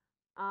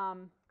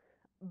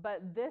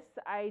 But this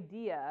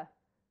idea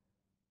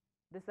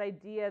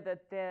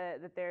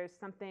that there's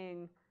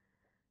something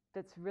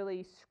that's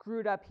really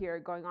screwed up here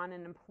going on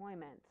in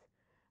employment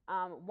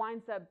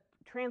winds up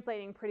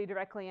translating pretty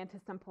directly into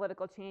some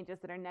political changes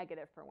that are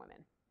negative for women.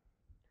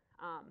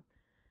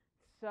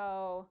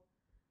 So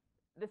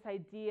this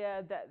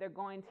idea that they're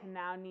going to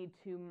now need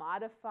to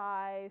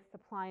modify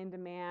supply and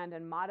demand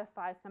and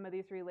modify some of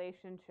these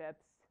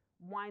relationships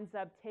winds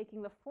up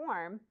taking the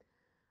form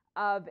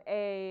of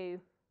a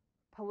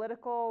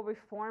political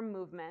reform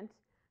movement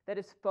that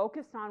is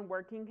focused on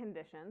working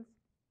conditions.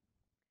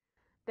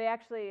 They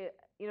actually,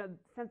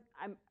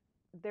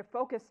 they're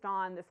focused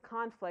on this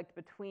conflict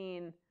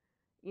between,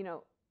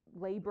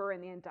 labor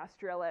and the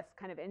industrialists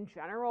kind of in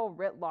general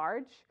writ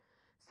large.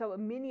 So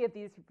many of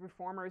these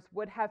reformers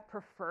would have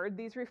preferred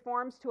these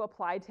reforms to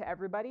apply to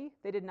everybody.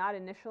 They did not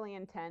initially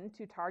intend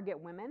to target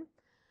women,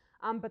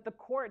 but the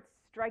courts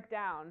strike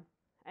down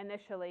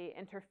initially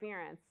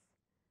interference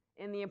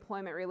in the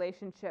employment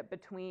relationship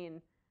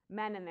between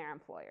men and their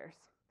employers.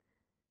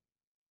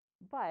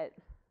 But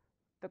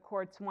the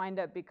courts wind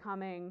up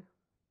becoming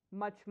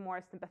much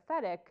more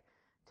sympathetic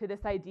to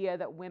this idea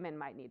that women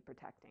might need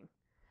protecting.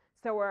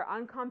 So we're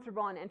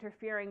uncomfortable in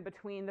interfering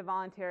between the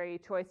voluntary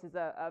choices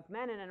of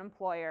men and an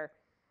employer,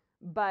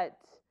 but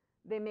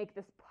they make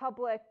this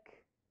public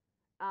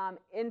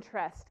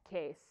interest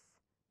case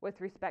with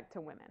respect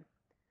to women.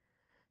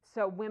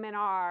 So women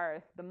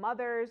are the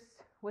mothers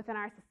within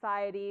our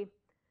society.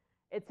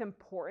 It's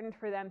important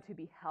for them to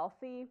be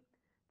healthy.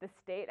 The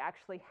state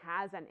actually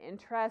has an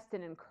interest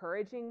in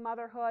encouraging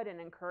motherhood and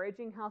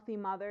encouraging healthy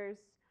mothers.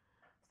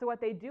 So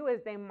what they do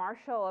is they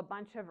marshal a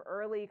bunch of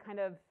early kind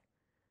of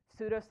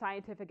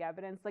pseudoscientific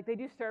evidence. Like they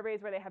do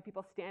surveys where they have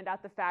people stand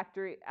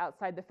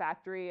outside the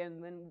factory,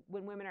 and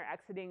when women are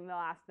exiting, they'll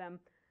ask them,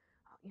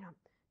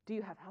 do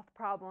you have health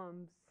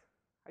problems?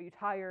 Are you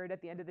tired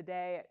at the end of the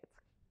day?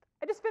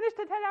 I just finished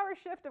a 10-hour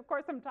shift, of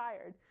course I'm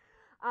tired.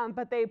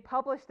 But they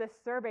publish this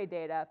survey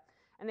data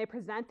and they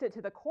present it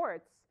to the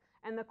courts,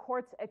 and the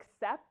courts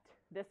accept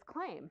this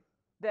claim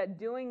that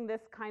doing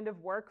this kind of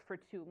work for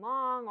too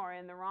long or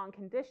in the wrong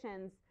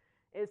conditions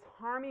is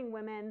harming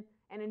women,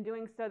 and in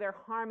doing so they're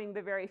harming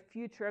the very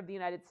future of the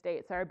United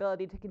States, our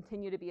ability to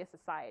continue to be a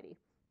society.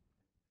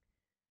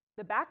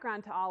 The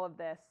background to all of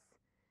this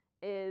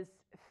is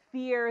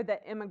fear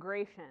that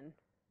immigration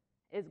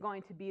is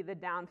going to be the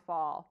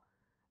downfall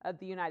of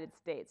the United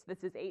States.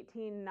 This is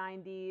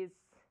 1890s,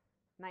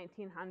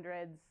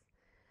 1900s.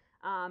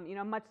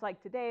 Much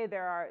like today,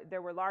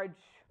 there were large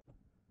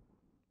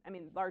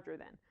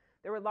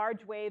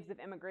waves of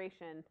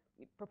immigration,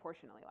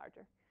 proportionally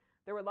larger.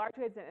 There were large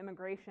waves of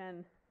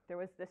immigration. There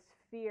was this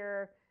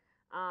fear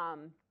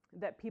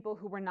that people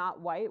who were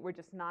not white were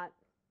just not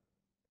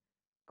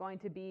going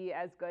to be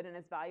as good and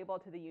as valuable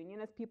to the Union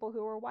as people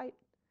who were white.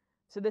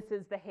 So this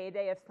is the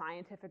heyday of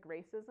scientific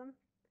racism.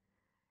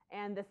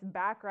 And this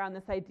background,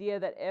 this idea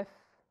that if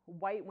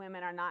white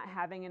women are not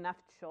having enough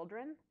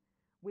children,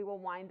 we will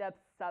wind up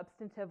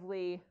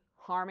substantively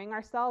harming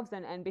ourselves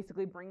and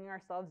basically bringing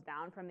ourselves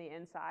down from the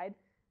inside,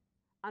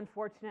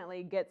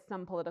 unfortunately gets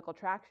some political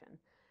traction.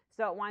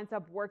 So it winds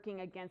up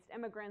working against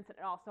immigrants, and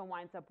it also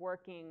winds up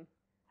working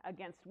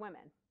against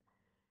women.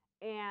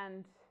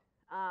 And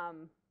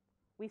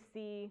we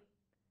see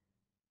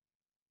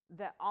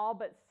that all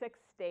but 6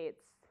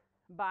 states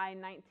by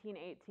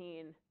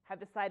 1918 have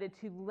decided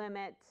to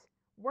limit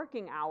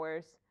working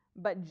hours,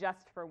 but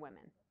just for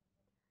women.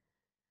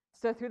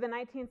 So through the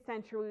 19th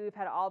century, we've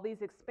had all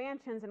these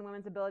expansions in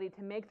women's ability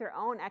to make their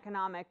own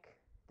economic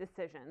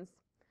decisions.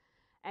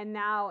 And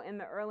now in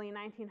the early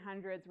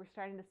 1900s, we're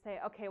starting to say,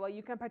 okay, well,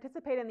 you can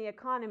participate in the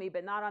economy,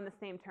 but not on the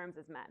same terms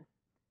as men.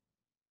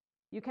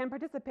 You can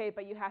participate,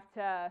 but you have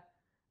to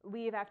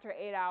leave after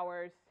 8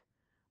 hours,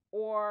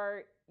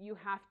 or you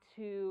have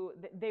to,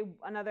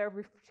 another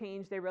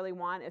change they really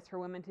want is for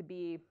women to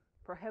be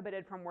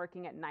prohibited from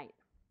working at night.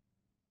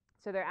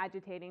 So they're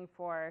agitating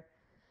for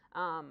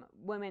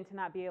women to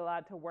not be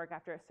allowed to work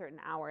after a certain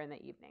hour in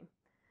the evening.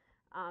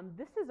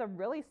 This is a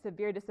really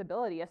severe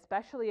disability,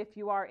 especially if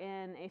you are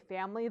in a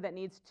family that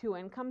needs 2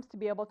 incomes to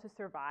be able to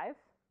survive.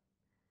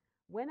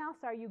 When else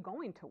are you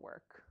going to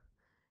work?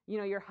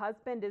 Your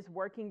husband is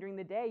working during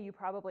the day, you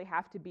probably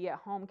have to be at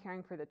home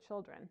caring for the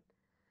children.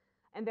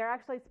 And there are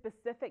actually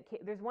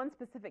there's one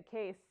specific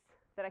case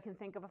that I can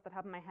think of off the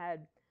top of my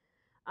head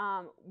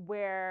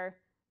where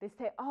they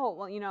say, oh,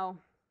 well,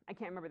 I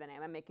can't remember the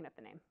name, I'm making up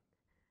the name.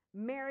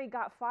 Mary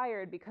got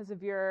fired because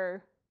of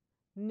your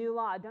new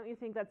law. Don't you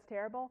think that's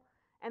terrible?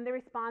 And the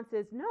response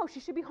is, no, she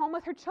should be home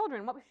with her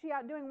children. What was she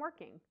out doing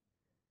working?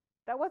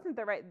 That wasn't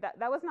the right, that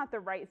was not the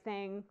right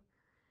thing,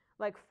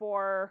 like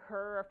for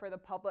her or for the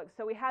public.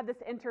 So we have this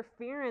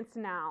interference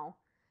now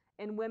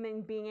in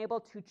women being able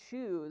to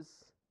choose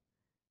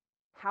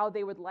how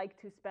they would like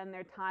to spend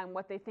their time,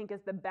 what they think is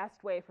the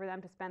best way for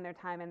them to spend their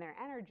time and their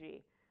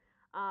energy.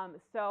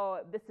 So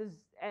this is,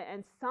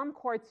 and some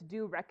courts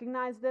do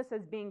recognize this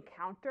as being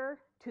counter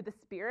to the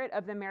spirit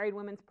of the Married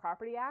Women's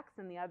Property Acts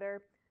and the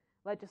other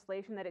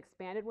legislation that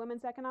expanded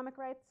women's economic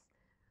rights,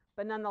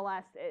 but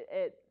nonetheless,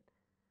 it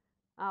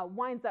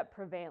winds up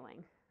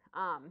prevailing.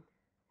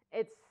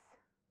 It's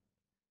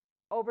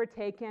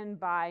overtaken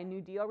by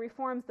New Deal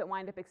reforms that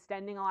wind up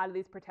extending a lot of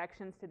these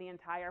protections to the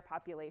entire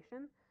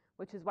population,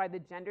 which is why the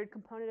gendered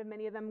component of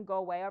many of them go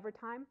away over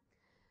time.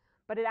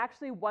 But it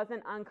actually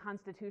wasn't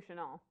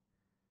unconstitutional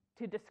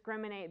to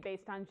discriminate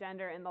based on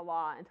gender in the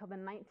law until the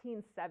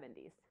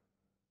 1970s.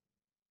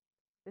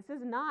 This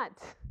is not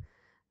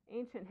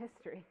ancient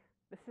history.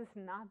 This is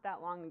not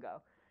that long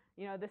ago.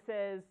 This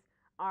is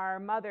our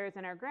mothers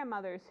and our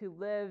grandmothers who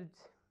lived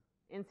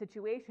in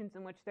situations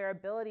in which their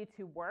ability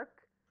to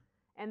work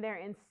and their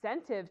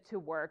incentive to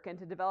work and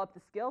to develop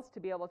the skills to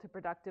be able to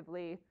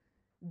productively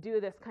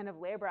do this kind of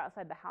labor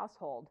outside the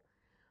household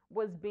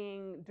was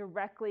being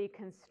directly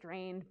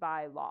constrained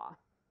by law.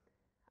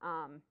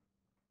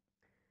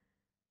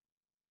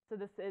 So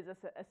this is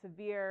a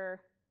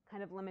severe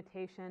kind of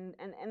limitation,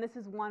 and this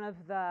is one of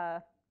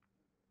the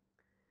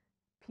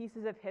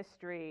pieces of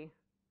history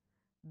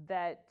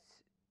that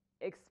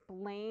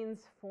explains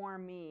for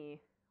me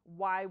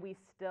why we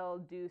still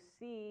do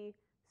see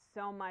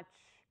so much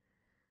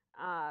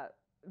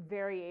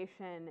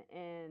variation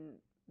in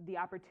the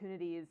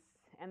opportunities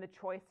and the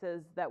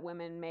choices that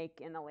women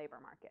make in the labor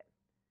market.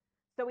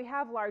 So we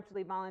have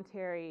largely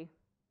voluntary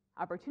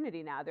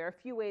opportunity now. There are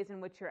a few ways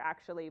in which you're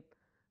actually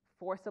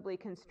forcibly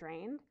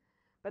constrained,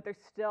 but there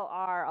still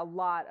are a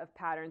lot of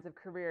patterns of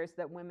careers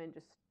that women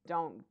just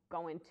don't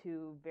go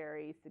into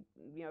very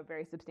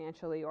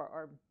substantially,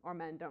 or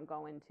men don't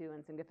go into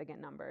in significant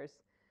numbers.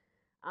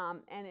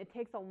 And it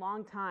takes a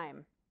long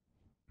time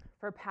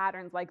for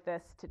patterns like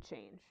this to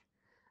change.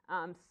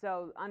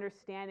 So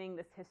understanding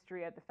this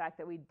history of the fact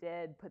that we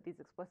did put these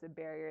explicit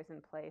barriers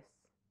in place.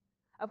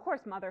 Of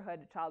course, motherhood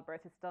and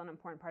childbirth is still an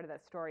important part of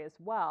that story as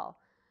well,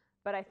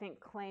 but I think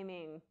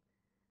claiming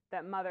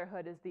that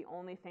motherhood is the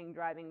only thing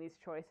driving these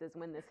choices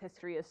when this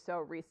history is so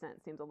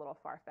recent seems a little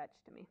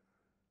far-fetched to me.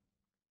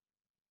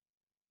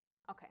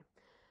 Okay,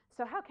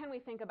 so how can we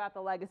think about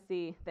the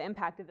legacy, the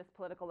impact of this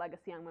political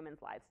legacy on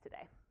women's lives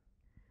today?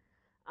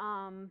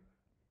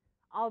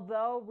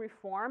 Although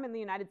reform in the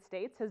United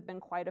States has been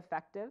quite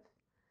effective,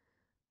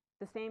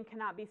 the same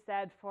cannot be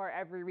said for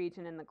every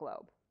region in the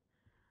globe.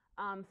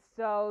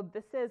 So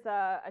this is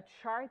a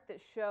chart that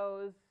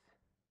shows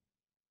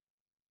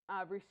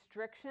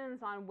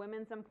restrictions on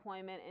women's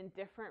employment in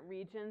different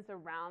regions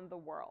around the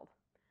world.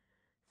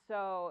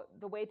 So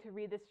the way to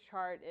read this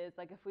chart is,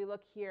 like, if we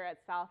look here at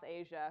South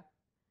Asia,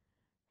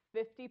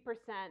 50%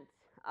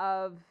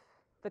 of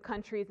the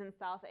countries in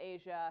South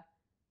Asia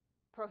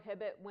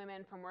prohibit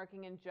women from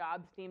working in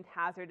jobs deemed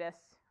hazardous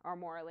or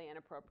morally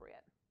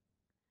inappropriate.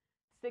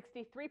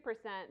 63%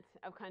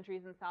 of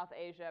countries in South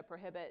Asia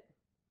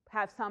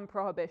have some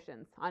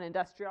prohibitions on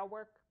industrial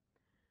work,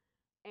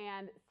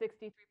 and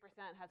 63%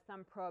 have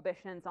some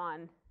prohibitions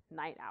on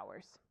night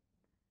hours.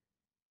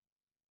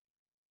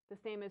 The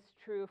same is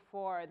true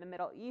for the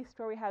Middle East,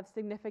 where we have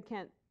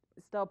significant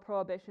still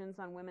prohibitions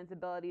on women's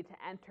ability to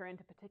enter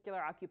into particular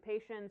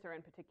occupations or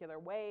in particular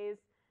ways,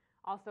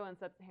 also in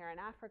sub-Saharan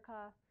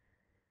Africa.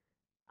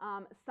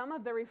 Some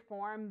of the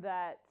reform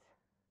that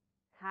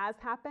has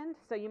happened,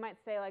 so you might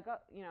say, like,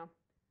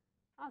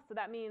 so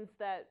that means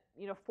that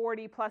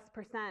 40+%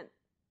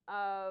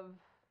 of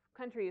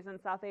countries in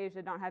South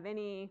Asia don't have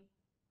any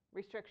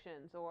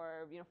restrictions,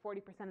 or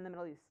 40% in the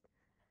Middle East.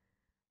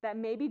 That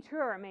may be true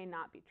or it may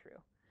not be true,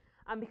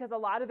 because a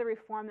lot of the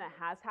reform that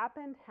has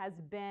happened has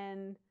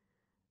been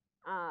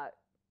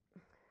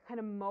kind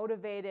of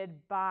motivated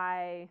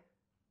by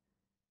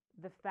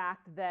the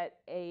fact that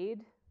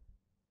aid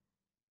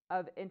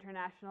of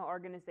international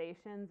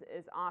organizations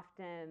is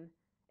often,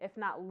 if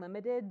not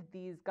limited,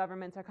 these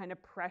governments are kind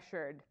of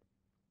pressured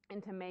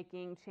into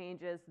making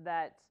changes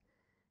that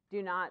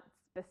do not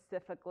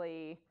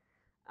specifically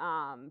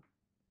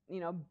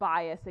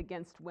bias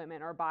against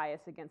women or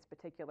bias against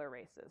particular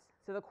races.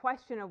 So the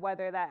question of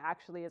whether that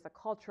actually is a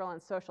cultural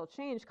and social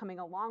change coming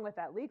along with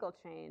that legal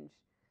change,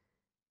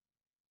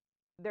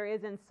 there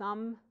is in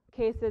some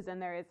cases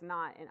and there is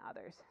not in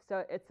others.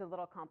 So it's a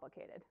little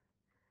complicated.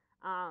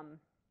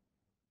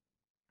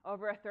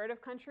 Over a third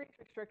of countries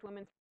restrict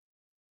women's.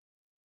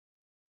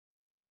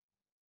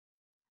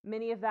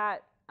 Many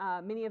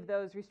of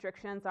those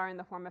restrictions are in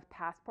the form of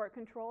passport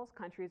controls,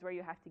 countries where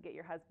you have to get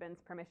your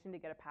husband's permission to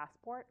get a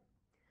passport.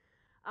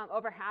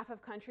 Over half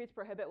of countries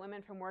prohibit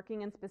women from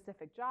working in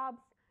specific jobs,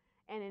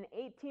 and in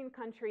 18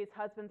 countries,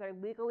 husbands are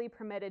legally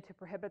permitted to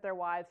prohibit their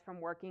wives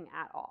from working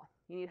at all.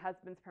 You need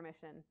husband's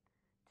permission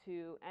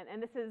to,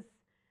 and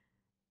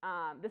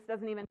this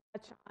doesn't even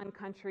touch on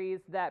countries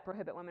that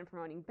prohibit women from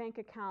owning bank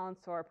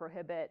accounts or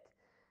prohibit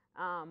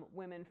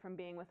women from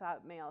being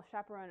without male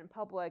chaperone in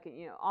public,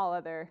 and all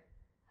other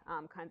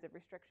kinds of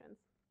restrictions.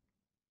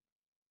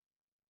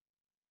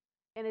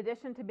 In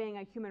addition to being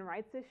a human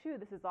rights issue,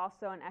 this is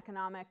also an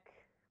economic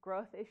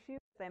growth issue,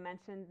 as I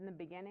mentioned in the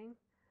beginning.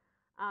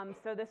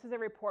 So this is a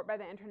report by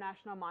the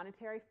International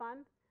Monetary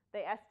Fund.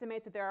 They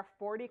estimate that there are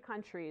 40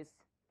 countries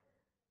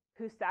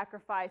who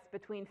sacrifice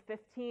between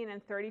 15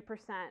 and 30%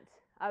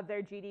 of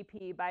their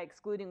GDP by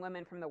excluding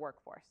women from the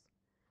workforce.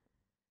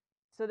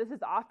 So this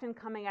is often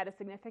coming at a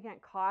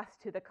significant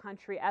cost to the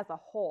country as a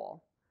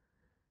whole.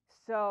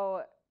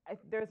 So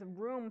there's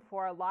room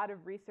for a lot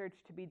of research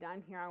to be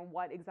done here on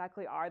what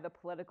exactly are the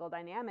political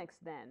dynamics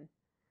then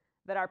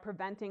that are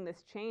preventing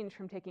this change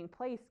from taking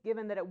place,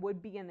 given that it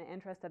would be in the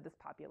interest of this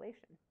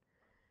population.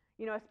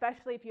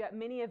 Especially if you have,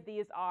 many of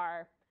these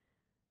are,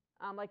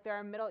 like there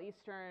are Middle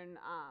Eastern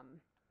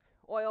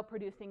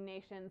oil-producing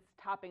nations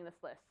topping this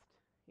list.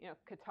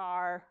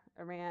 Qatar,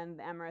 Iran,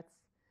 the Emirates.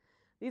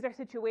 These are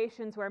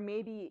situations where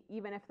maybe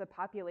even if the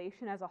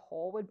population as a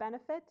whole would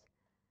benefit,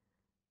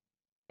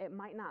 it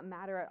might not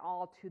matter at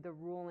all to the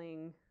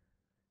ruling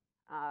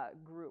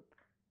group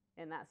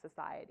in that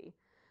society.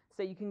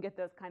 So you can get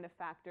those kind of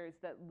factors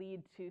that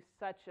lead to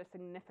such a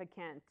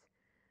significant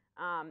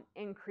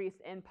increase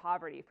in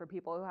poverty for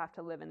people who have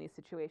to live in these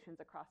situations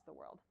across the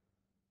world.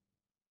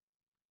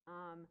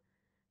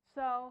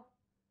 So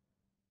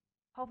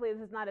hopefully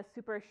this is not a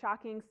super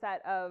shocking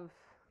set of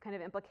kind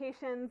of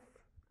implications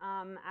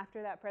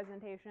after that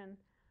presentation.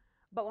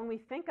 But when we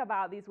think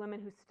about these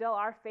women who still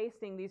are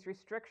facing these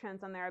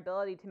restrictions on their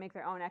ability to make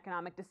their own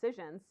economic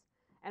decisions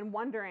and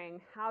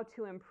wondering how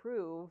to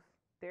improve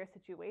their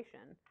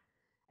situation,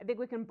 I think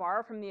we can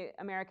borrow from the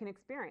American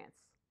experience.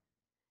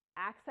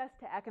 Access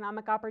to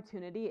economic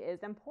opportunity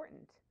is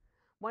important.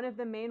 One of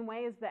the main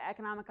ways that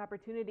economic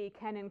opportunity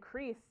can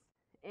increase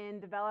in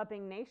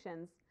developing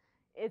nations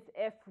is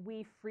if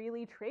we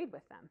freely trade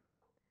with them.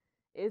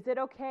 Is it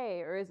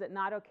okay or is it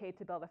not okay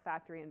to build a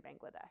factory in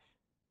Bangladesh?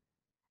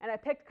 And I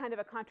picked kind of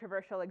a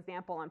controversial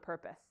example on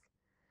purpose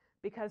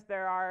because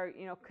there are,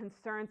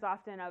 concerns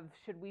often of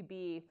should we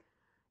be,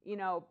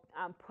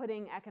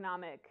 putting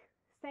economic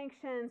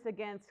sanctions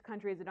against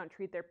countries that don't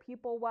treat their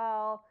people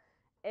well,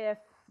 if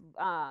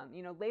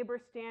labor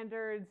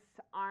standards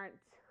aren't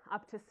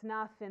up to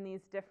snuff in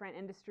these different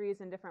industries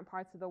in different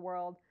parts of the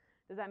world,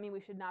 does that mean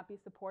we should not be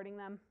supporting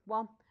them?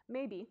 Well,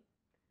 maybe,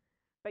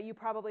 but you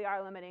probably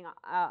are limiting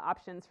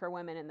options for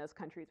women in those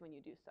countries when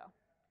you do so.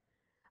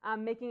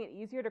 Making it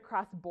easier to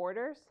cross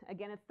borders.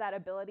 Again, it's that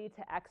ability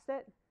to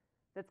exit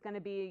that's going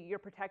to be your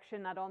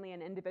protection not only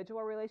in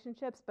individual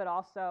relationships, but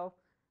also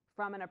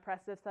from an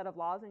oppressive set of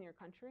laws in your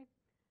country.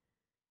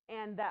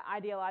 And that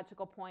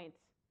ideological point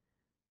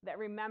that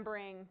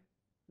remembering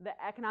that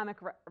economic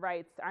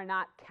rights are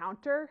not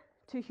counter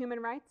to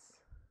human rights.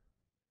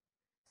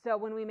 So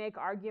when we make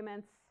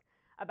arguments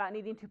about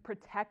needing to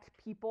protect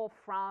people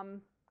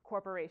from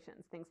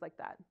corporations, things like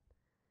that,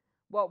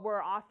 what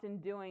we're often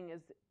doing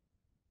is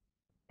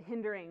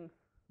hindering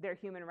their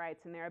human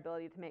rights and their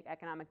ability to make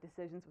economic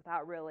decisions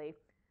without really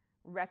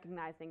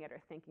recognizing it or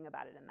thinking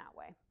about it in that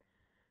way.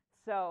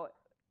 So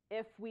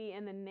if we,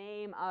 in the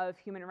name of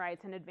human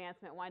rights and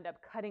advancement, wind up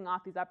cutting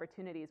off these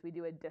opportunities, we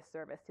do a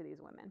disservice to these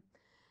women.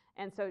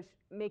 And so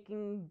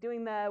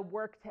doing the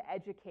work to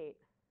educate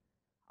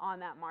on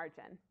that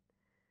margin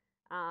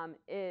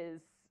is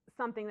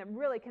something that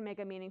really can make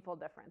a meaningful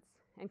difference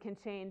and can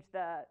change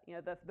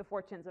the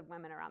fortunes of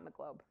women around the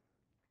globe.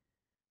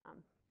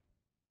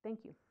 Thank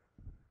you.